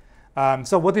they.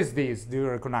 So what is this? Do you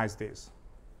recognize this?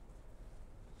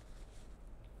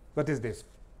 What is this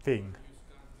thing?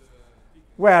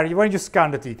 When you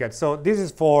scan the ticket. So this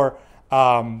is for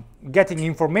getting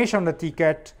information on the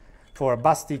ticket, for a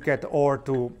bus ticket, or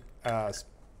to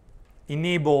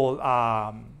enable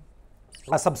a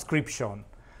subscription,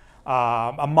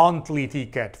 a monthly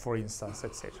ticket, for instance,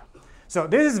 etc. So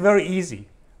this is very easy,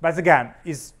 but again,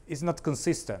 is not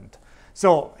consistent.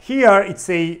 So here it's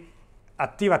a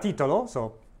attiva titolo,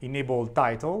 so enable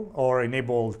title or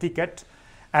enable ticket,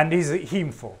 and this is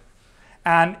info.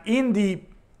 And in the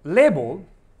label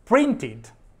printed,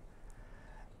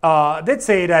 let's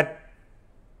say that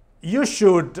you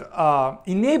should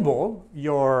enable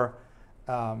your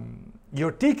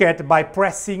ticket by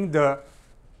pressing the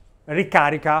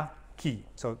ricarica key,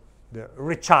 so the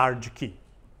recharge key.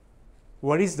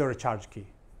 What is the recharge key?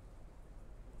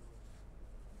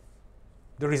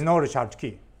 There is no recharge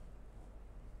key,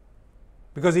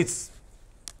 because it's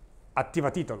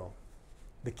attiva titolo,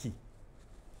 the key.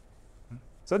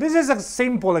 So this is a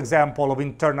simple example of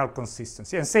internal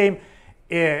consistency. And same,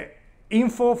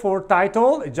 info for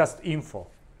title, just info.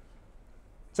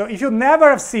 So if you never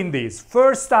have seen this,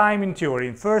 first time in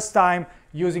Turing, first time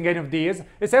using any of these,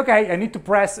 you say, okay, I need to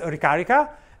press ricarica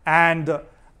and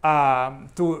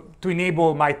to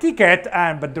enable my ticket,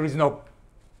 but there is no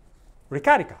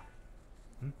ricarica.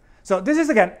 So this is,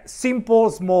 again, simple,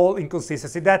 small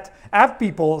inconsistency that have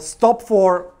people stop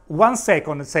for 1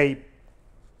 second and say,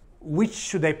 which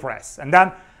should I press? And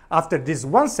then after this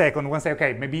 1 second, one say,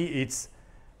 okay, maybe it's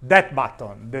that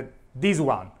button, this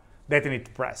one that I need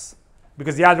to press.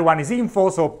 Because the other one is info,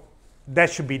 so that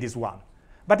should be this one.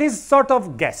 But it's sort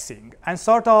of guessing and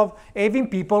sort of having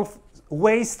people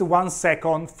waste 1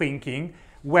 second thinking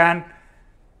when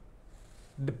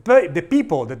the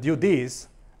people that do this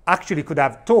actually could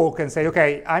have talked and say,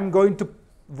 okay, I'm going to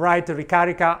write a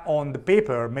ricarica on the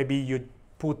paper. Maybe you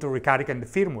put a ricarica in the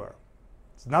firmware.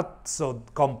 It's not so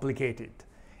complicated.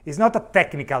 It's not a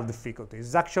technical difficulty.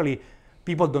 It's actually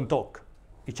people don't talk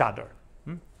each other.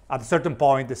 At a certain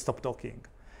point, they stop talking.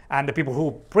 And the people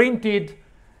who printed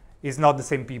is not the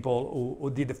same people who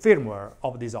did the firmware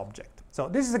of this object. So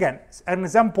this is, again, an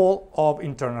example of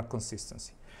internal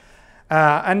consistency.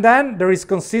 And then there is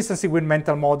consistency with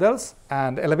mental models,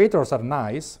 and elevators are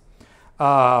nice.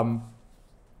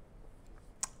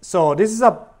 So this is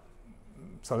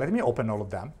so let me open all of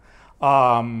them.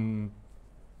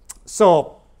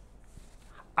 So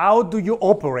how do you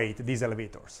operate these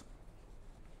elevators?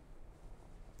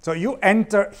 So you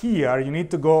enter here, you need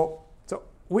to go, so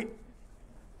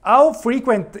how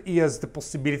frequent is the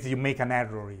possibility you make an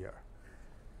error here?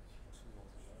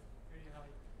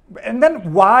 And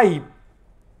then why?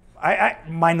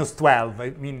 Minus 12, I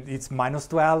mean, it's minus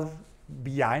 12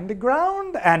 behind the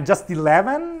ground and just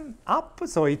 11 up,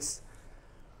 so it's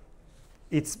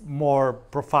more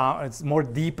profound, it's more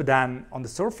deep than on the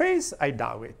surface. I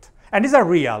doubt it. And these are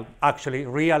real, actually,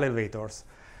 real elevators.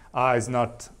 It's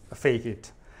not fake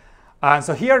it. And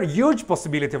so here, huge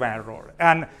possibility of error.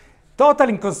 And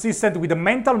totally inconsistent with the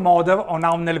mental model on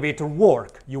how an elevator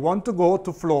works. You want to go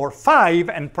to floor 5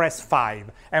 and press 5.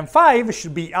 And 5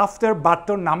 should be after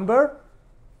button number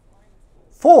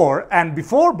 4 and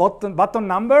before button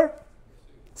number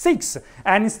 6.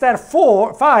 And instead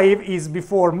 5 is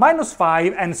before minus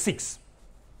 5 and 6.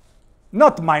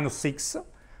 Not minus 6,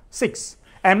 6.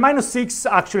 And minus 6,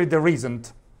 actually, there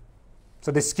isn't.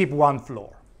 So they skip 1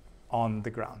 floor on the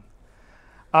ground.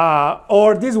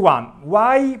 Or this one.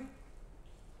 Why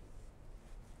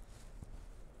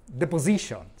the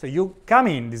position. So you come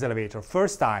in this elevator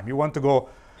first time, you want to go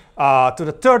to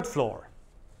the 3rd floor.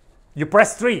 You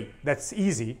press 3, that's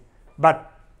easy,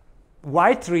 but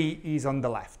why 3 is on the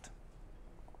left?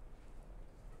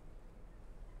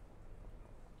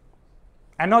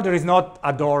 And no, there is not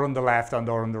a door on the left and a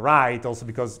door on the right, also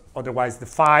because otherwise the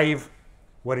 5,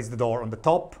 where is the door? On the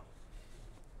top?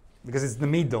 Because it's the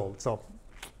middle, so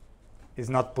it's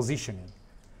not positioning.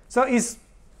 So it's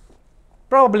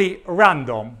probably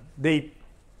random. They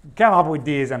come up with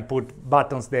this and put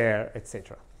buttons there,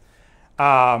 etc.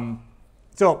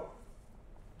 So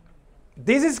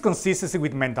this is consistency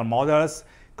with mental models.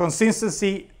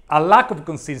 Consistency, a lack of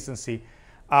consistency,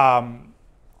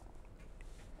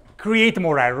 create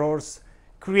more errors,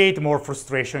 create more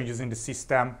frustration using the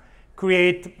system,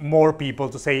 create more people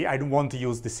to say, I don't want to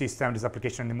use the system, this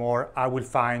application anymore, I will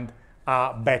find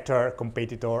a better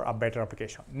competitor, a better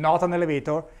application. Not an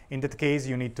elevator. In that case,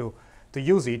 you need to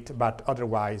use it, but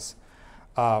otherwise.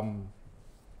 And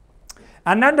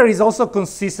then there is also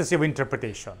consistency of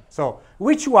interpretation. So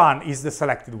which one is the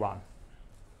selected one?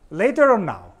 Later or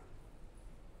now?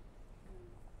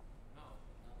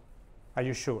 Are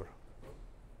you sure?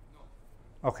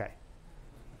 Okay,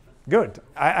 good.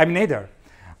 I'm neither.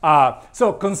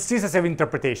 So consistency of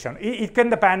interpretation. It can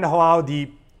depend on how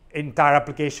the entire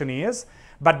application is,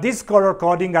 but these color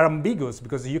coding are ambiguous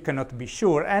because you cannot be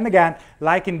sure. And again,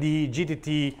 like in the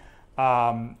GTT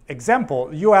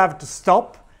example, you have to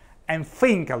stop and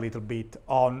think a little bit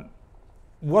on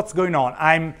what's going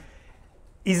on.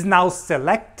 Is now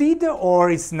selected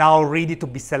or is now ready to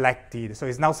be selected? So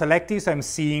it's now selected, so I'm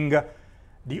seeing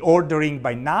the ordering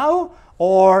by now,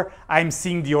 or I'm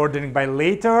seeing the ordering by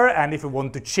later, and if I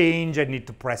want to change, I need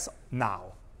to press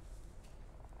now.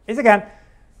 It's again,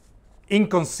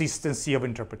 inconsistency of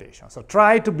interpretation. So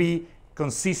try to be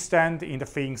consistent in the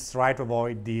things, try to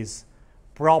avoid this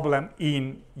problem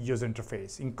in user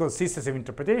interface. Inconsistency of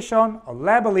interpretation, of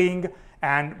labeling,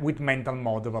 and with mental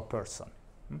model of a person.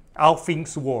 How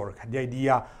things work, the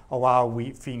idea of how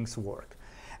things work.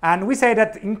 And we say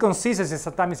that inconsistency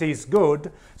sometimes is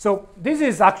good. So this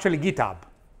is actually GitHub.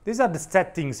 These are the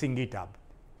settings in GitHub.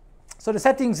 So the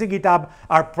settings in GitHub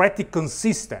are pretty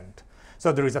consistent.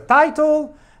 So there is a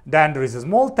title, then there is a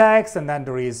small text, and then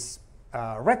there is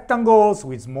rectangles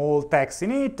with small text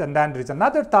in it, and then there is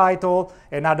another title,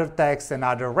 another text, and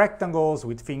other rectangles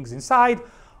with things inside,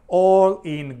 all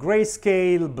in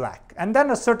grayscale black. And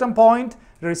then at a certain point,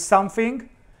 there is something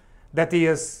that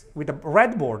is with a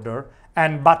red border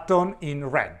and button in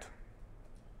red.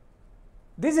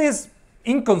 This is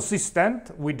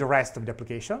inconsistent with the rest of the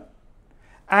application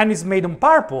and is made on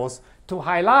purpose to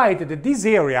highlight that this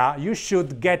area you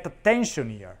should get attention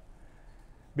here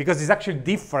because it's actually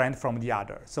different from the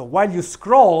other. So while you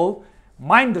scroll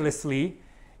mindlessly,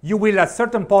 you will at a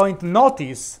certain point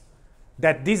notice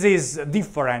that this is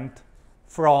different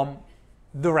from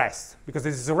the rest because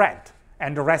this is red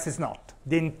and the rest is not.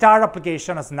 The entire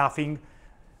application has nothing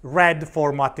red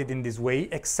formatted in this way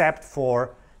except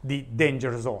for the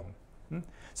danger zone.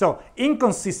 So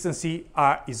inconsistency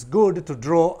is good to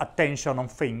draw attention on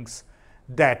things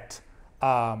that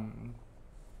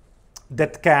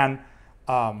that can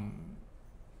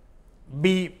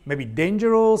be maybe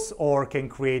dangerous or can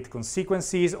create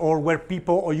consequences, or where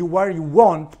you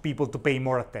want people to pay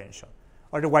more attention.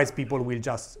 Otherwise, people will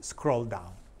just scroll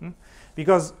down.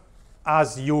 Because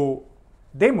as you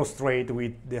demonstrate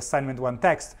with the assignment 1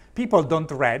 text, people don't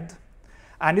read.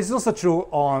 And it's also true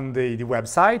on the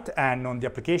website and on the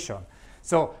application.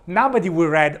 So nobody will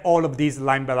read all of these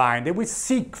line by line. They will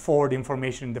seek for the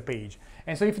information in the page.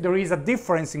 And so if there is a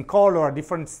difference in color, a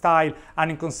different style,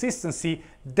 and inconsistency,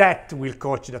 that will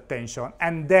catch the attention.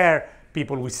 And there,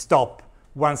 people will stop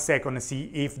 1 second and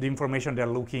see if the information they're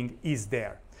looking is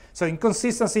there. So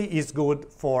inconsistency is good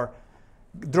for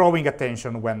drawing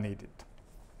attention when needed.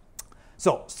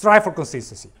 So strive for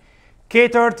consistency.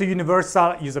 Cater to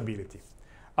universal usability.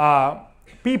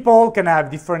 People can have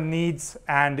different needs,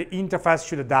 and the interface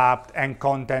should adapt, and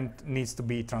content needs to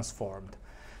be transformed.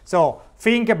 So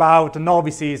think about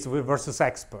novices versus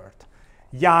expert,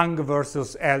 young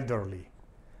versus elderly,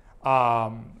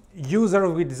 user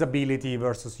with disability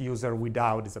versus user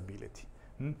without disability.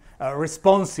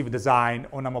 Responsive design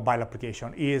on a mobile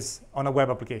application on a web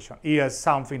application is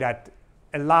something that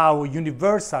allows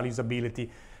universal usability,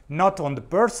 not on the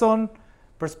person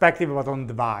perspective, but on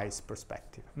device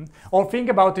perspective. Or think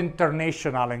about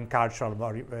international and cultural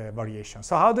variation.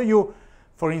 So how do you,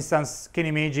 for instance, can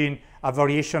imagine a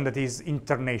variation that is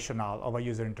international of a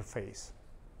user interface?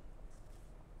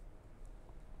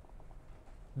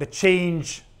 The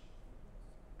change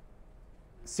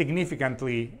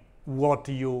significantly what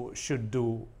you should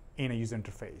do in a user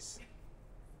interface.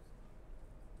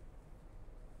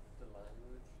 The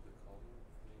language, the color,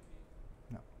 maybe.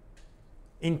 No.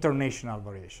 International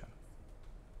variation.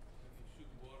 It should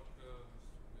work with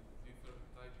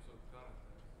different types of characters.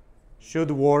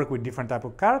 Should work with different type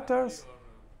of characters. Or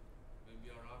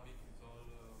maybe Arabic is all on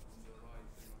the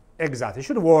right. Exactly. It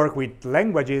should work with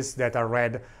languages that are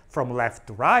read from left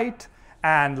to right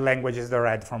and languages that are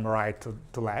read from right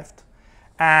to left.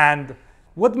 And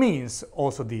what means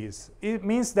also this? It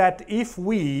means that if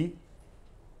we,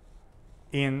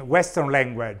 in Western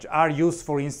language, are used,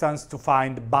 for instance, to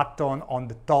find button on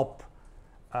the top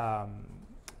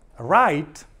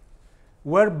right,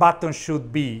 where button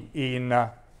should be in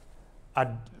a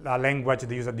language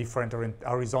that uses a different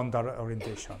horizontal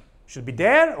orientation. Should be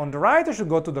there on the right or should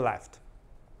go to the left?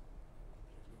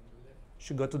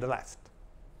 Should go to the left.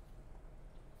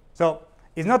 So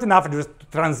it's not enough just to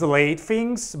translate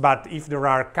things, but if there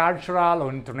are cultural or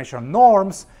international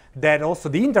norms, that also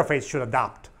the interface should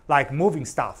adapt, like moving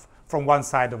stuff from one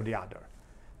side or the other,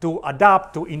 to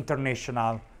adapt to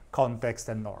international context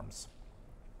and norms.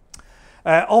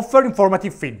 Offer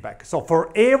informative feedback. So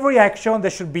for every action,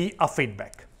 there should be a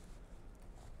feedback.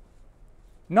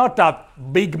 Not a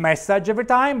big message every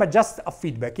time, but just a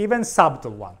feedback, even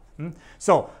subtle one.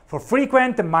 So for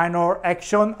frequent and minor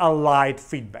action, a light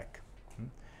feedback.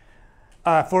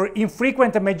 For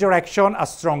infrequent and major action, a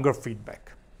stronger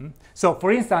feedback. So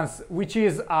for instance, which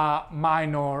is a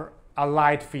minor, a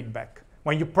light feedback?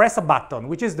 When you press a button,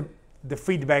 which is the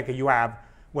feedback you have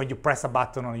when you press a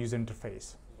button on a user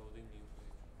interface? Loading new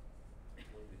page.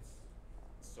 When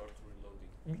it starts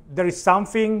reloading. There is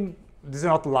something, this is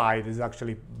not light, this is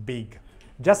actually big.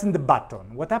 Just in the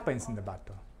button. What happens in the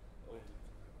button?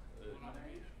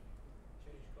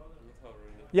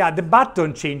 Yeah, the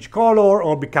button change color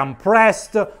or become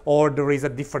pressed, or there is a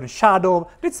different shadow.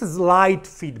 This is light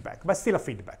feedback, but still a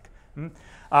feedback.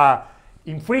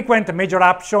 Infrequent and major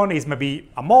action is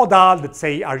maybe a modal that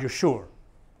say, are you sure?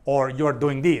 Or you're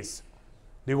doing this.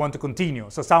 Do you want to continue?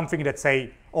 So something that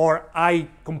say, or I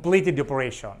completed the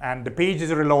operation and the page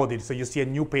is reloaded, so you see a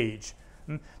new page.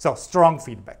 So strong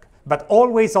feedback, but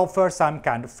always offer some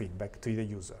kind of feedback to the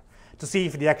user to see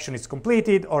if the action is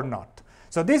completed or not.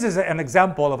 So this is an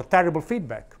example of a terrible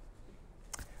feedback,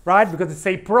 right? Because it's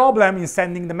a problem in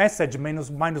sending the message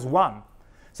 -1.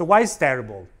 So why is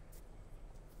terrible?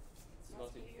 It's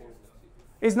not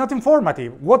informative. It's not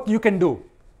informative. What you can do?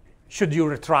 Should you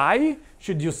retry?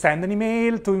 Should you send an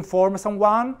email to inform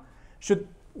someone?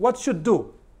 What should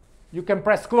do? You can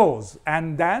press close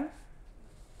and then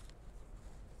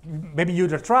maybe you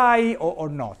retry or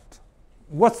not.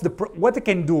 What it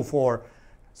can do for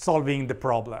solving the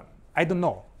problem? I don't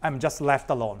know. I'm just left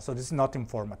alone, so this is not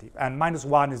informative. And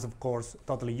 -1 is, of course,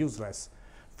 totally useless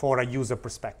for a user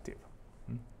perspective.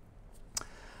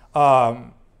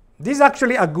 This is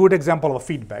actually a good example of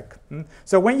feedback.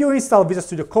 So when you install Visual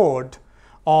Studio Code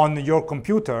on your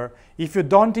computer, if you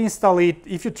don't install it,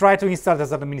 if you try to install it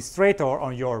as an administrator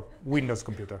on your Windows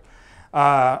computer,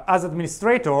 as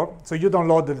administrator, so you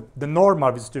download the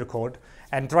normal Visual Studio Code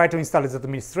and try to install it as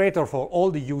administrator for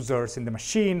all the users in the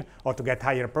machine or to get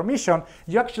higher permission,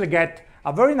 you actually get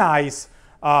a very nice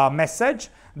message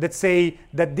that say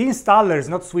that the installer is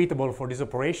not suitable for this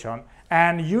operation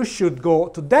and you should go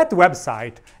to that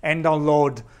website and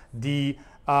download the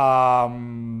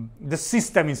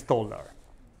system installer.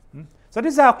 So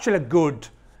this is actually a good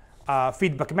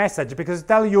feedback message because it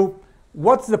tells you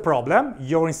what's the problem,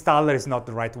 your installer is not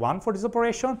the right one for this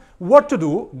operation, what to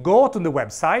do, go to the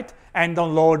website and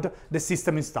download the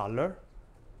system installer.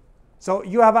 So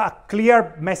you have a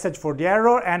clear message for the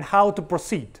error and how to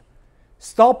proceed.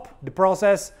 Stop the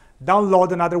process,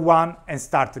 download another one and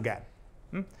start again.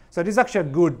 So this is actually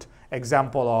a good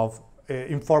example of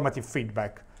informative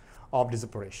feedback of this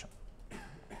operation.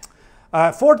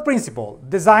 Fourth principle,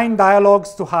 design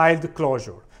dialogues to hide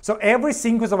closure. So every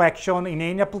sequence of action in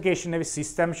any application, every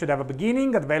system should have a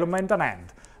beginning, a development, and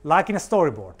end. Like in a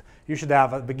storyboard, you should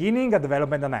have a beginning, a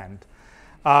development, and end.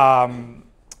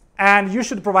 And you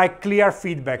should provide clear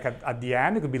feedback at the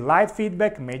end. It could be light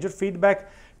feedback, major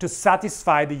feedback, to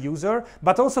satisfy the user,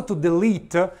 but also to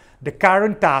delete the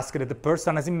current task that the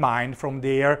person has in mind from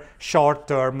their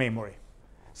short-term memory,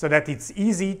 so that it's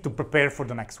easy to prepare for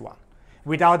the next one,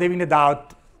 without having a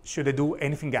doubt, should they do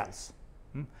anything else?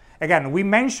 Again, we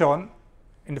mentioned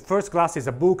in the first class is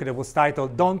a book that was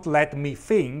titled Don't Let Me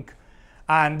Think,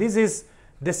 and this is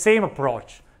the same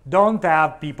approach. Don't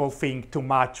have people think too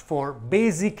much for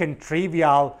basic and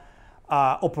trivial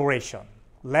operation.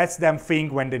 lets them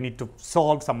think when they need to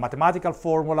solve some mathematical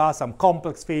formula, some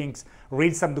complex things,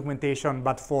 read some documentation,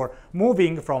 but for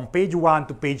moving from page 1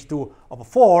 to page 2 of a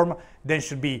form, there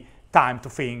should be time to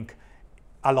think,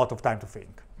 a lot of time to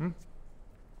think.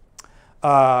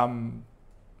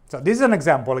 So this is an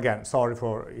example, again, sorry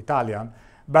for Italian,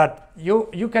 but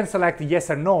you can select yes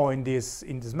or no in this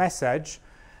message,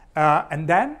 and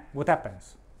then what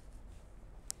happens?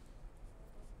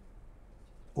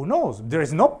 Who knows? There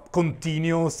is no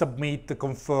continue, submit,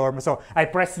 confirm. So I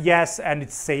press yes and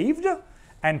it's saved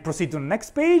and proceed to the next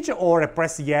page, or I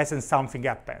press yes and something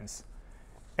happens.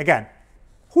 Again,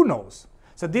 who knows?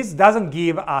 So this doesn't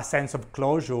give a sense of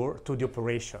closure to the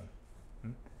operation.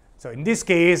 So in this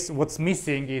case, what's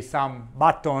missing is some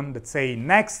button that say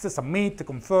next, submit,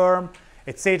 confirm,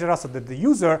 etc., so that the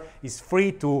user is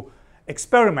free to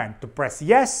experiment, to press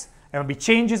yes, and maybe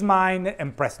change his mind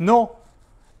and press no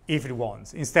if it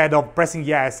wants, instead of pressing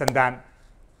yes and then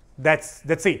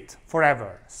that's it,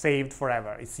 forever, saved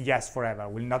forever. It's yes forever.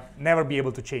 We'll never be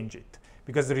able to change it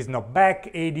because there is no back,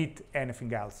 edit,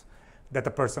 anything else that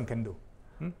a person can do.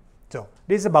 So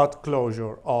this is about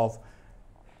closure of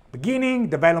beginning,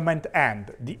 development,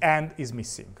 end. The end is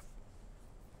missing.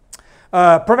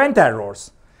 Prevent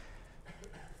errors.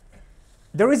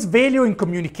 There is value in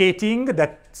communicating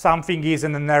that something is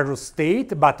in an error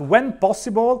state, but when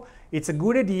possible, it's a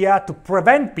good idea to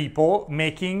prevent people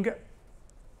making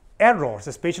errors,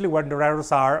 especially when the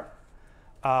errors are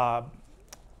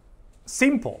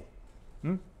simple.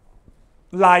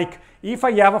 Like if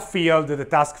I have a field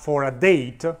that asks for a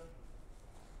date,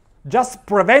 just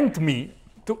prevent me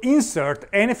to insert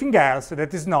anything else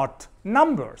that is not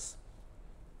numbers.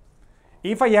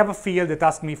 If I have a field that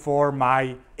asks me for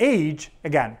my age,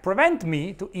 again, prevent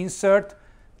me to insert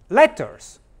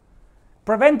letters.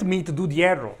 Prevent me to do the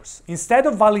errors. Instead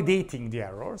of validating the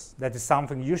errors, that is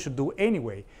something you should do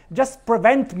anyway, just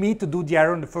prevent me to do the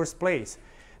error in the first place.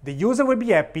 The user will be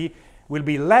happy, will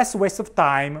be less waste of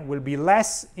time, will be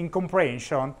less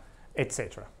incomprehension,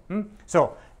 etc.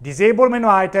 So disable menu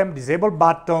item, disable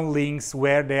button links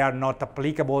where they are not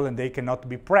applicable and they cannot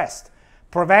be pressed.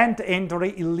 Prevent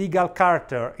entering illegal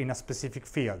character in a specific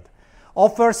field.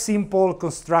 Offer simple,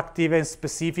 constructive, and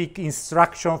specific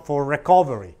instruction for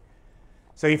recovery.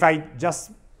 So if I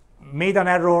just made an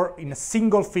error in a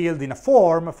single field in a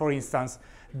form, for instance,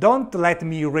 don't let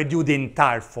me redo the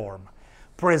entire form.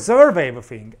 Preserve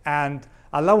everything and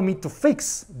allow me to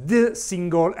fix the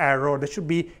single error that should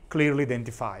be clearly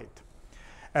identified.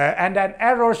 And an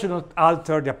error should not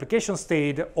alter the application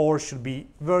state or should be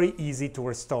very easy to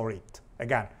restore it.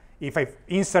 Again, if I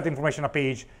insert information on a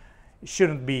page, it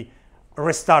shouldn't be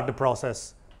restart the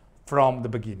process from the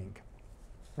beginning.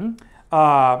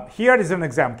 Here is an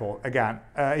example. Again,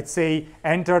 it's a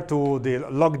enter to the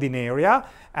logged in area,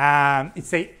 and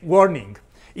it's a warning.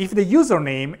 If the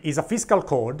username is a fiscal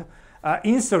code,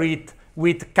 insert it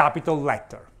with capital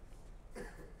letter.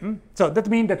 So that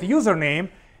means that the username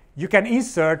you can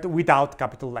insert without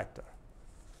capital letter.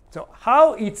 So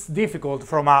how it's difficult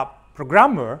from a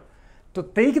programmer to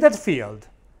take that field,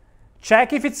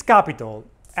 check if it's capital,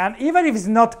 and even if it's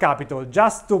not capital,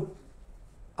 just to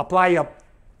apply a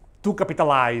to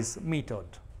capitalize method.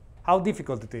 How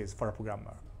difficult it is for a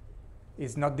programmer.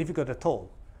 It's not difficult at all.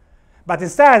 But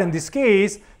instead, in this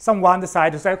case, someone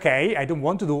decided to say, okay, I don't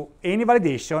want to do any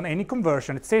validation, any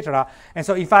conversion, etc. And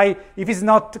so if it's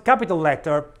not capital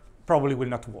letter, probably will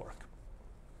not work.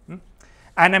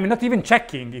 And I'm not even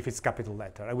checking if it's capital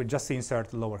letter. I will just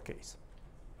insert lowercase.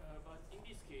 But in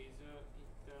this case,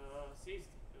 it says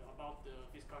about the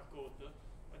fiscal code,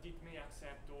 but it may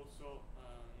accept also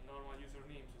normal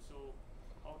usernames. So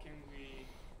how can we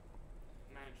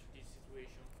manage this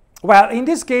situation? Well, in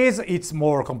this case, it's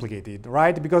more complicated,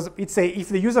 right? Because it's if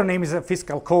the username is a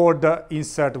fiscal code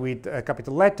insert with a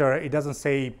capital letter, it doesn't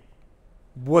say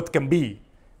what can be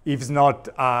if it's not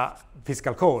a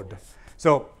fiscal code.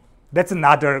 So that's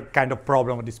another kind of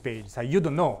problem with this page. So you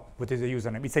don't know what is a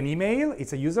username. It's an email,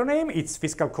 it's a username, it's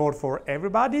fiscal code for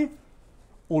everybody.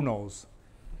 Who knows,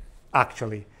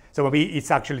 actually? So maybe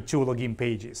it's actually 2 login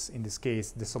pages, in this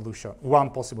case, the solution,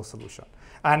 one possible solution.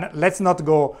 And let's not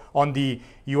go on the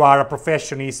you are a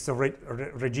professionist,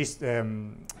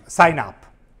 sign up.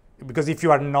 Because if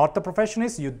you are not a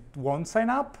professionist, you won't sign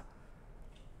up.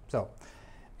 So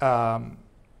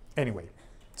anyway,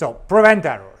 so prevent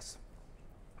errors.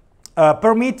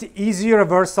 Permit easy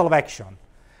reversal of action.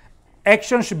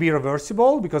 Action should be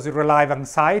reversible because it relieves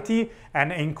anxiety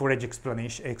and encourage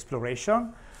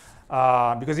exploration.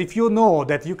 Because if you know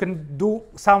that you can do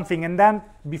something and then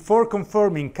before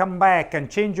confirming come back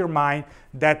and change your mind,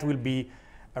 that will be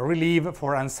a relief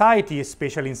for anxiety,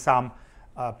 especially in some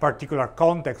particular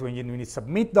context when you need to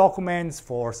submit documents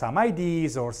for some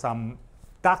IDs or some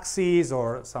taxes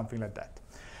or something like that.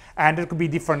 And there could be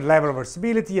different level of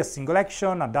reversibility, a single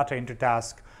action, a data entry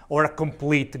task, or a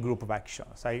complete group of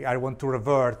actions. I want to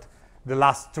revert the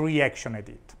last 3 actions I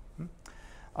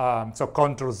did. So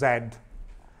Control Z,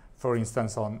 for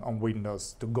instance, on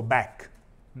Windows, to go back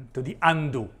to the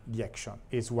undo the action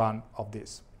is one of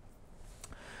these.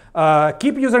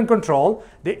 Keep user in control.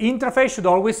 The interface should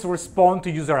always respond to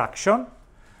user action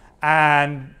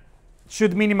and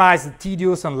should minimize the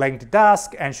tedious and lengthy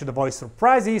task and should avoid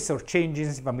surprises or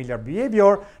changes in familiar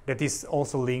behavior that is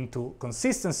also linked to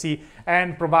consistency,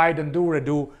 and provide undo,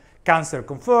 redo, cancel,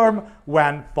 confirm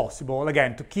when possible,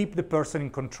 again, to keep the person in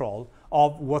control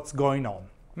of what's going on.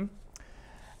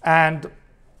 And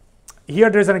here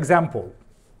there's an example.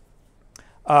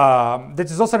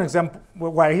 This is also an example.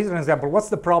 Well, here's an example. What's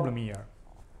the problem here?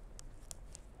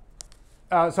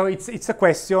 So it's a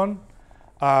question,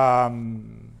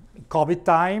 COVID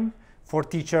time for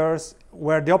teachers,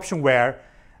 where the option were,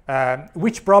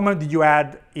 which problem did you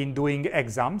had in doing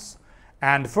exams?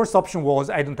 And the first option was,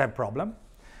 I don't have problem.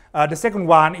 The second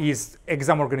one is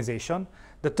exam organization.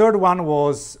 The third one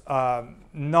was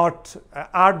not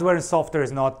hardware and software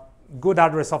is not, good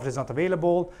hardware and software is not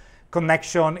available.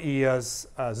 Connection is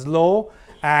slow,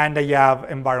 and you have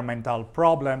environmental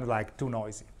problems like too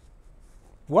noisy.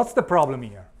 What's the problem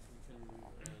here?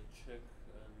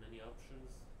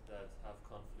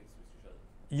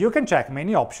 You can check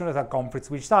many options that have conflicts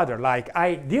with each other. Like,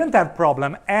 I didn't have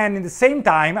problem, and in the same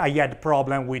time, I had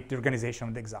problem with the organization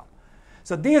of the exam.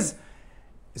 So this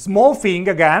small thing,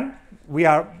 again,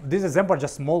 this example are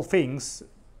just small things,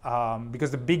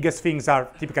 because the biggest things are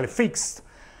typically fixed.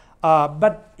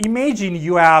 But imagine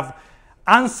you have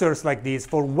answers like this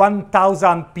for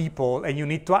 1,000 people, and you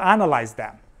need to analyze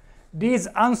them. These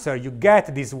answers, you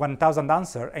get these 1,000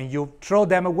 answers, and you throw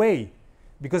them away,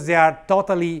 because they are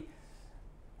totally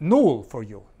null for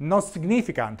you, not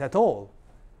significant at all.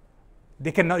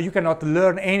 You cannot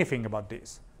learn anything about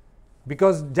this,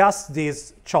 because just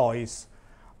this choice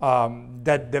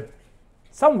that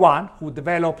someone who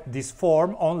developed this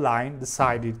form online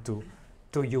decided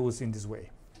to use in this way.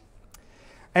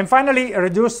 And finally,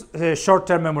 reduce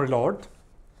short-term memory load.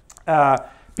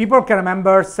 People can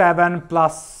remember 7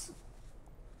 plus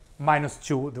minus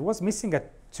 2. There was missing a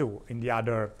 2 in the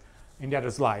other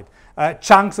slide.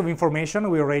 Chunks of information,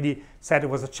 we already said it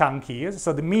was a chunk here.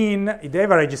 So the mean, the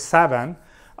average is 7,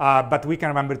 but we can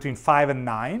remember between 5 and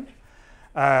 9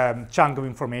 chunk of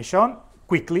information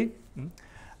quickly.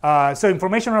 So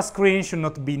information on a screen should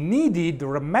not be needed to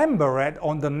remember it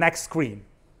on the next screen.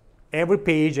 Every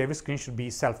page, every screen should be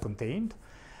self-contained.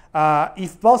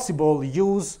 If possible,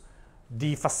 use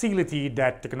the facility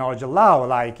that technology allows,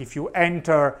 like if you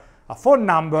enter a phone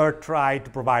number, try to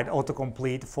provide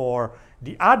autocomplete for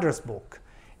the address book.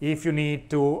 If you need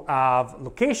to have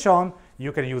location,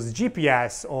 you can use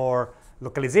GPS or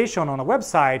localization on a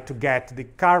website to get the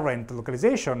current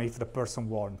localization if the person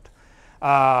wants.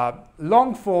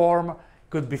 Long form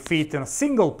could be fit in a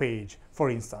single page, for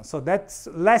instance. So that's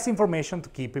less information to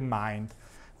keep in mind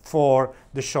for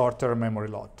the shorter memory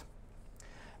load.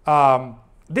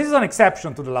 This is an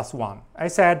exception to the last one. I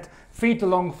said fit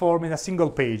long form in a single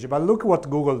page, but look what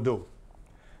Google do.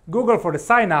 Google, for the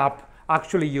sign up,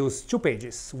 actually use 2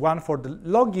 pages, one for the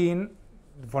login,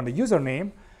 for the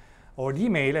username or the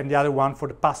email, and the other one for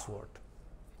the password.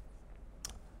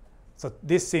 So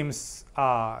this seems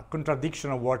a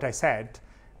contradiction of what I said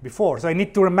before. So I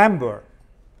need to remember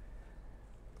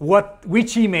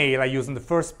which email I use on the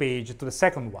first page to the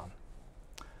second one.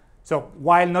 So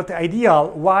while not ideal,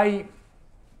 why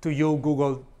do you,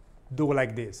 Google, do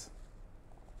like this?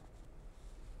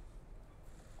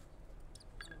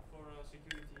 For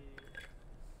security.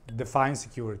 Define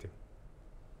security.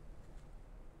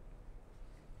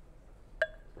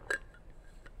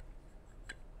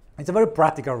 It's a very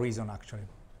practical reason, actually.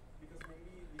 Because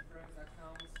maybe different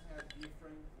accounts have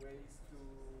different ways to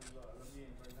log in.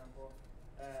 For example,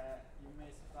 you may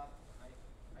set up, I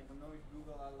don't know if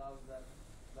Google allows that,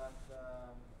 but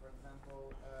for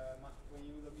example, when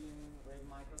you log in with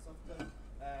Microsoft,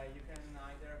 you can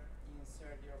either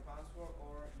insert your password,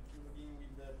 or if you log in with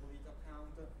the Politecnico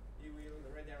account, it will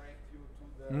redirect you to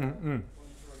the Politecnico.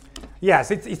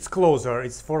 Yes, it's closer.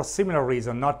 It's for a similar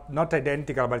reason, not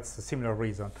identical, but it's a similar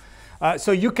reason.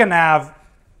 So you can have,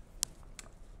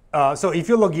 so if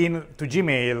you log in to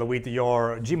Gmail with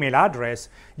your Gmail address,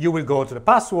 you will go to the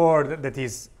password that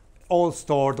is all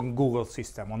stored on Google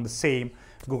system, on the same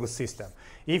Google system.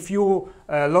 If you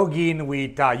log in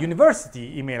with a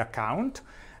university email account,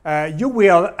 you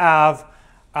will have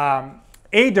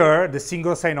either the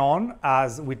single sign-on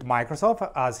as with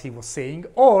Microsoft, as he was saying,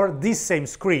 or this same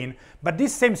screen, but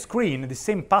this same screen, the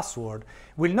same password,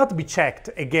 will not be checked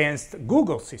against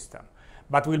Google system,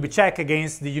 but will be checked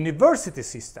against the university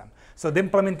system. So the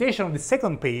implementation of the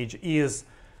second page is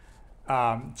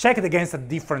checked against a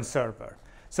different server.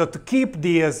 So to keep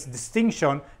this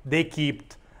distinction, they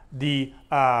keep the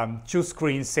two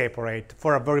screens separate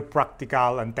for a very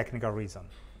practical and technical reason.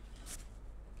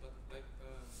 But like,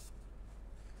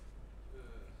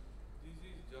 this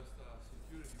is just a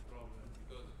security problem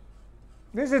because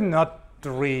This is not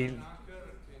real. an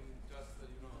hacker can just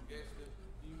guess the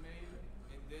email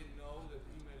and they know that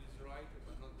the email is right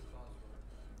but not the password.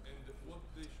 And what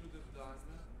they should have done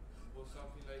was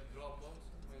something like Dropbox,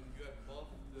 when you have both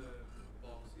the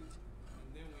boxes,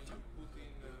 and then when you put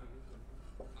in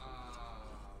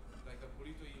like a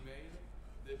Polito email,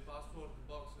 the password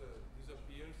box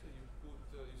disappears.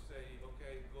 You say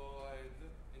okay, go ahead,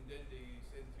 and then they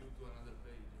send you to another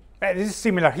page. This is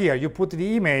similar here. You put the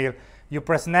email, you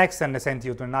press next, and they send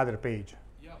you to another page.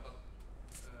 Yeah, but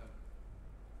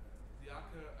the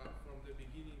hacker from the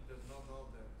beginning does not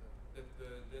know that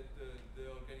the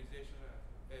organization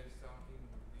has something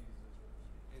with this,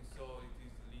 and so it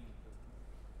is linked.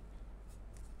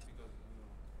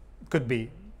 Because Could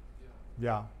be.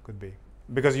 Yeah, could be.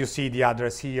 Because you see the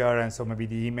address here, and so maybe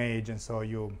the image, and so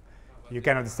you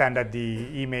can understand that the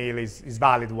email is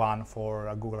valid one for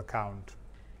a Google account.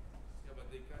 yeah, but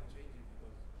they can't change it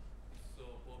because it's so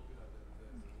popular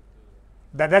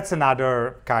that That's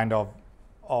another kind of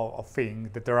thing,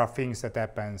 that there are things that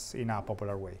happens in a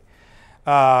popular way.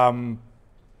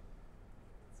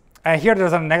 And here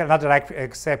there's another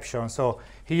exception. So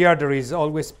here there is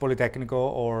always Politecnico,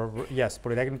 or yes,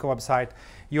 Politecnico website.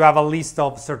 You have a list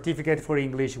of certificate for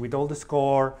English with all the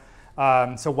score.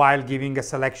 So while giving a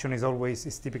selection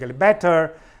is typically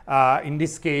better. In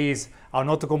this case, an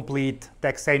autocomplete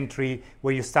text entry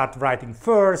where you start writing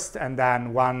first and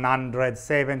then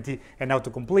 170 and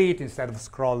autocomplete instead of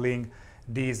scrolling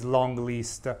this long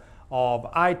list of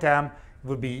items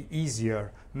would be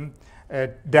easier.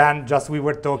 Then just we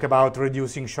were talking about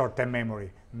reducing short-term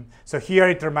memory. So here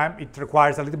it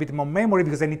requires a little bit more memory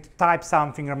because I need to type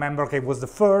something, remember, okay, was the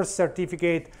first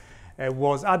certificate,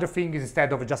 was other things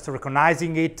instead of just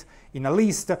recognizing it in a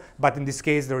list. But in this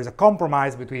case, there is a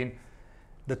compromise between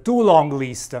the too long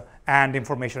list and the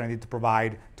information I need to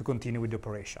provide to continue with the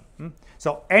operation.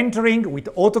 So entering with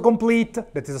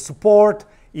autocomplete, that is a support,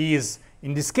 is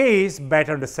in this case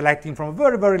better than selecting from a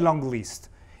very, very long list,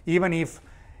 even if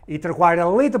it required a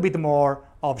little bit more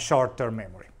of short-term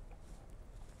memory.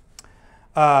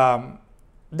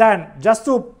 Then, just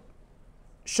to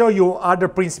show you other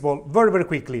principles very, very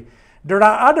quickly, there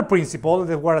are other principles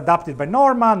that were adopted by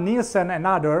Norman, Nielsen, and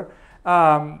others,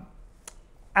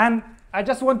 and I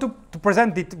just want to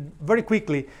present it very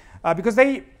quickly because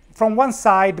they, from one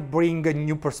side, bring a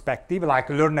new perspective, like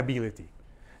learnability.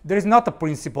 There is not a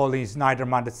principle in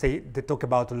Schneiderman that talk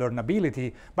about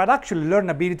learnability, but actually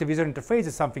learnability of user interface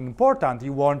is something important.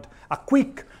 You want a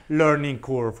quick learning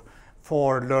curve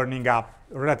for learning a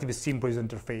relatively simple user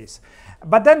interface.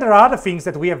 But then there are other things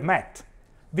that we have met.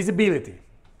 Visibility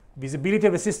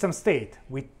of the system state,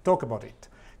 we talk about it.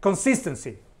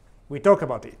 Consistency, we talk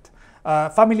about it.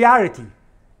 Familiarity,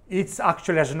 it's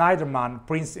actually a Schneiderman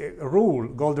rule,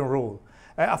 golden rule.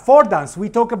 Affordance, we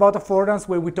talk about affordance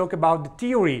where we talk about the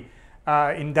theory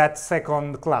in that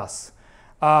second class.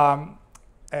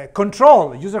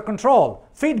 Control, user control.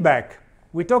 Feedback,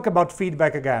 we talk about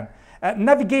feedback again.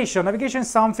 Navigation is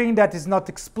something that is not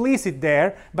explicit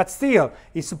there, but still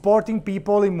is supporting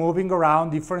people in moving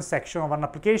around different sections of an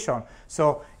application.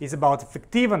 So it's about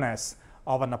effectiveness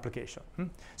of an application.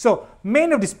 So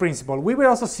many of these principles, we will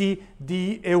also see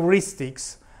the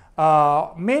heuristics.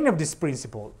 Many of these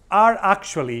principles are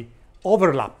actually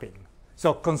overlapping.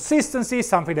 So consistency is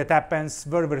something that happens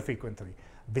very, very frequently.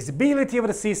 Visibility of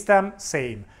the system,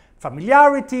 same.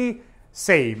 Familiarity,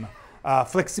 same.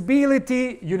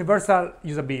 Flexibility, universal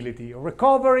usability.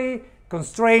 Recovery,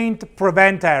 constraint,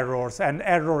 prevent errors, and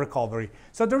error recovery.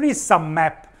 So there is some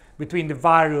map between the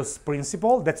various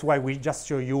principles. That's why we just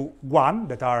show you one,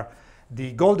 that are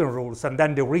the golden rules, and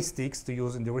then the heuristics to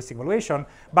use in the heuristic evaluation.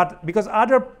 But because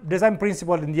other design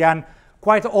principles in the end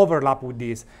quite overlap with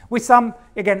this, with some,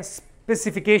 again,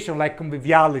 specification like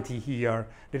conviviality here,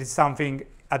 that is something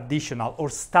additional,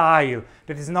 or style,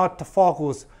 that is not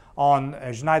focused on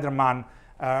Schneiderman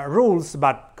rules,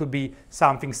 but could be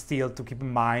something still to keep in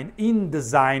mind in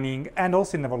designing and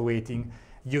also in evaluating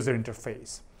user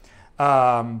interface.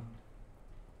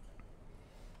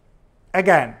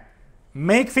 Again,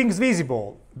 make things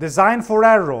visible, design for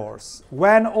errors,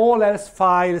 when all else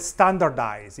fails,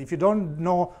 standardize. If you don't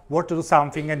know what to do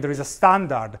something and there is a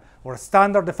standard or a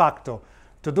standard de facto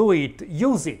to do it,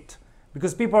 use it.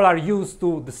 Because people are used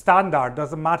to the standard,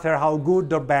 doesn't matter how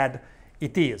good or bad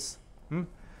it is,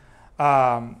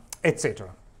 etc.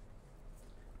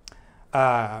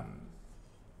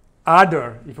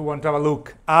 Other, if you want to have a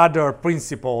look, other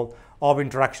principle of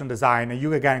interaction design,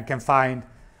 you again can find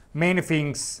many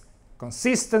things: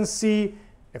 consistency,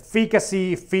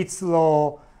 efficacy, Fitts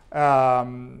law,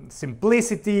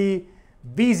 simplicity,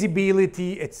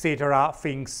 visibility, etc.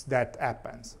 Things that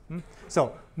happens.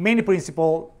 So many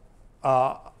principles,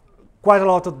 quite a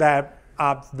lot of them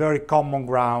are very common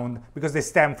ground because they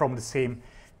stem from the same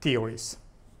theories.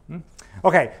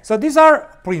 Okay, so these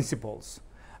are principles.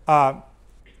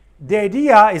 The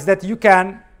idea is that you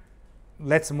can,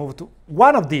 let's move to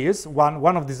one of these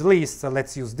lists,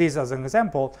 let's use this as an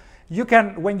example. You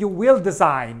can, when you will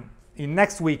design in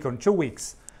next week or 2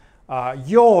 weeks,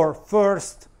 your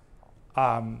first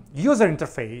user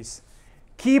interface,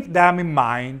 keep them in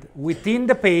mind within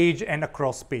the page and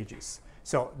across pages.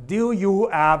 So do you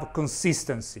have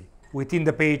consistency within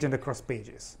the page and across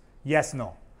pages? Yes,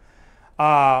 no.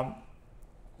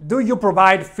 Do you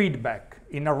provide feedback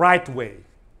in a right way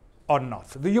or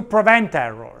not? Do you prevent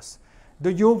errors? Do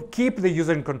you keep the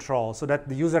user in control so that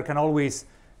the user can always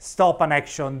stop an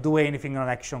action, do anything on an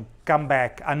action, come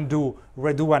back, undo,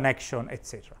 redo an action,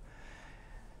 etc.?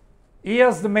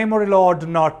 Is the memory load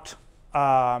not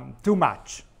too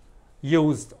much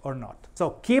used or not?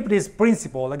 So keep this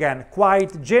principle, again,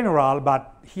 quite general,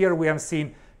 but here we have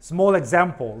seen small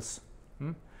examples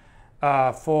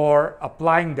for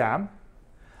applying them.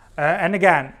 And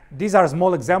again, these are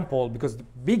small examples because the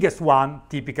biggest one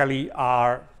typically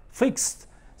are fixed.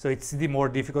 So it's the more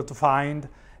difficult to find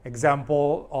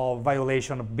example of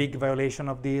violation, a big violation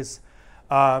of this.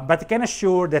 But I can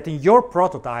assure that in your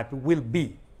prototype will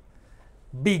be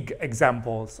big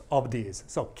examples of these.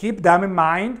 So keep them in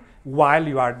mind while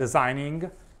you are designing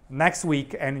next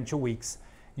week and in 2 weeks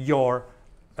your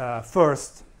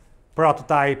first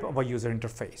prototype of a user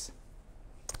interface.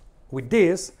 With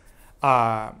this,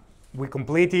 we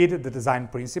completed the design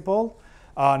principle.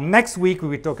 Next week we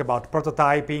will talk about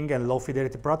prototyping and low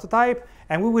fidelity prototype,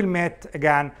 and we will meet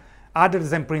again other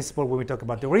design principles when we talk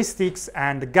about heuristics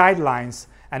and the guidelines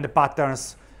and the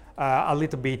patterns a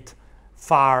little bit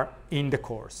far in the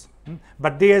course.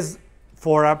 But this,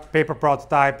 for a paper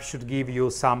prototype, should give you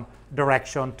some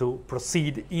direction to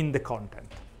proceed in the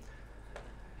content.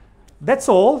 That's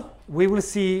all. We will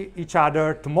see each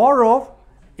other tomorrow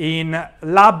in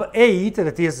Lab 8,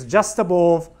 that is just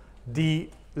above the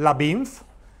Labinf,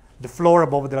 the floor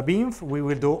above the Labinf. We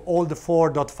will do all the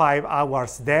 4.5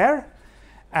 hours there,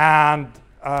 and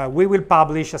we will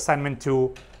publish assignment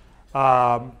 2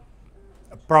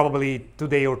 probably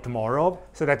today or tomorrow,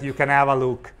 so that you can have a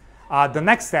look at the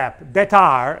next step that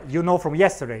are, you know from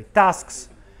yesterday, tasks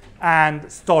and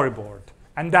storyboard,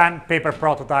 and then paper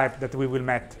prototype that we will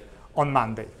meet on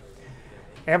Monday.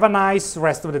 Have a nice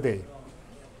rest of the day.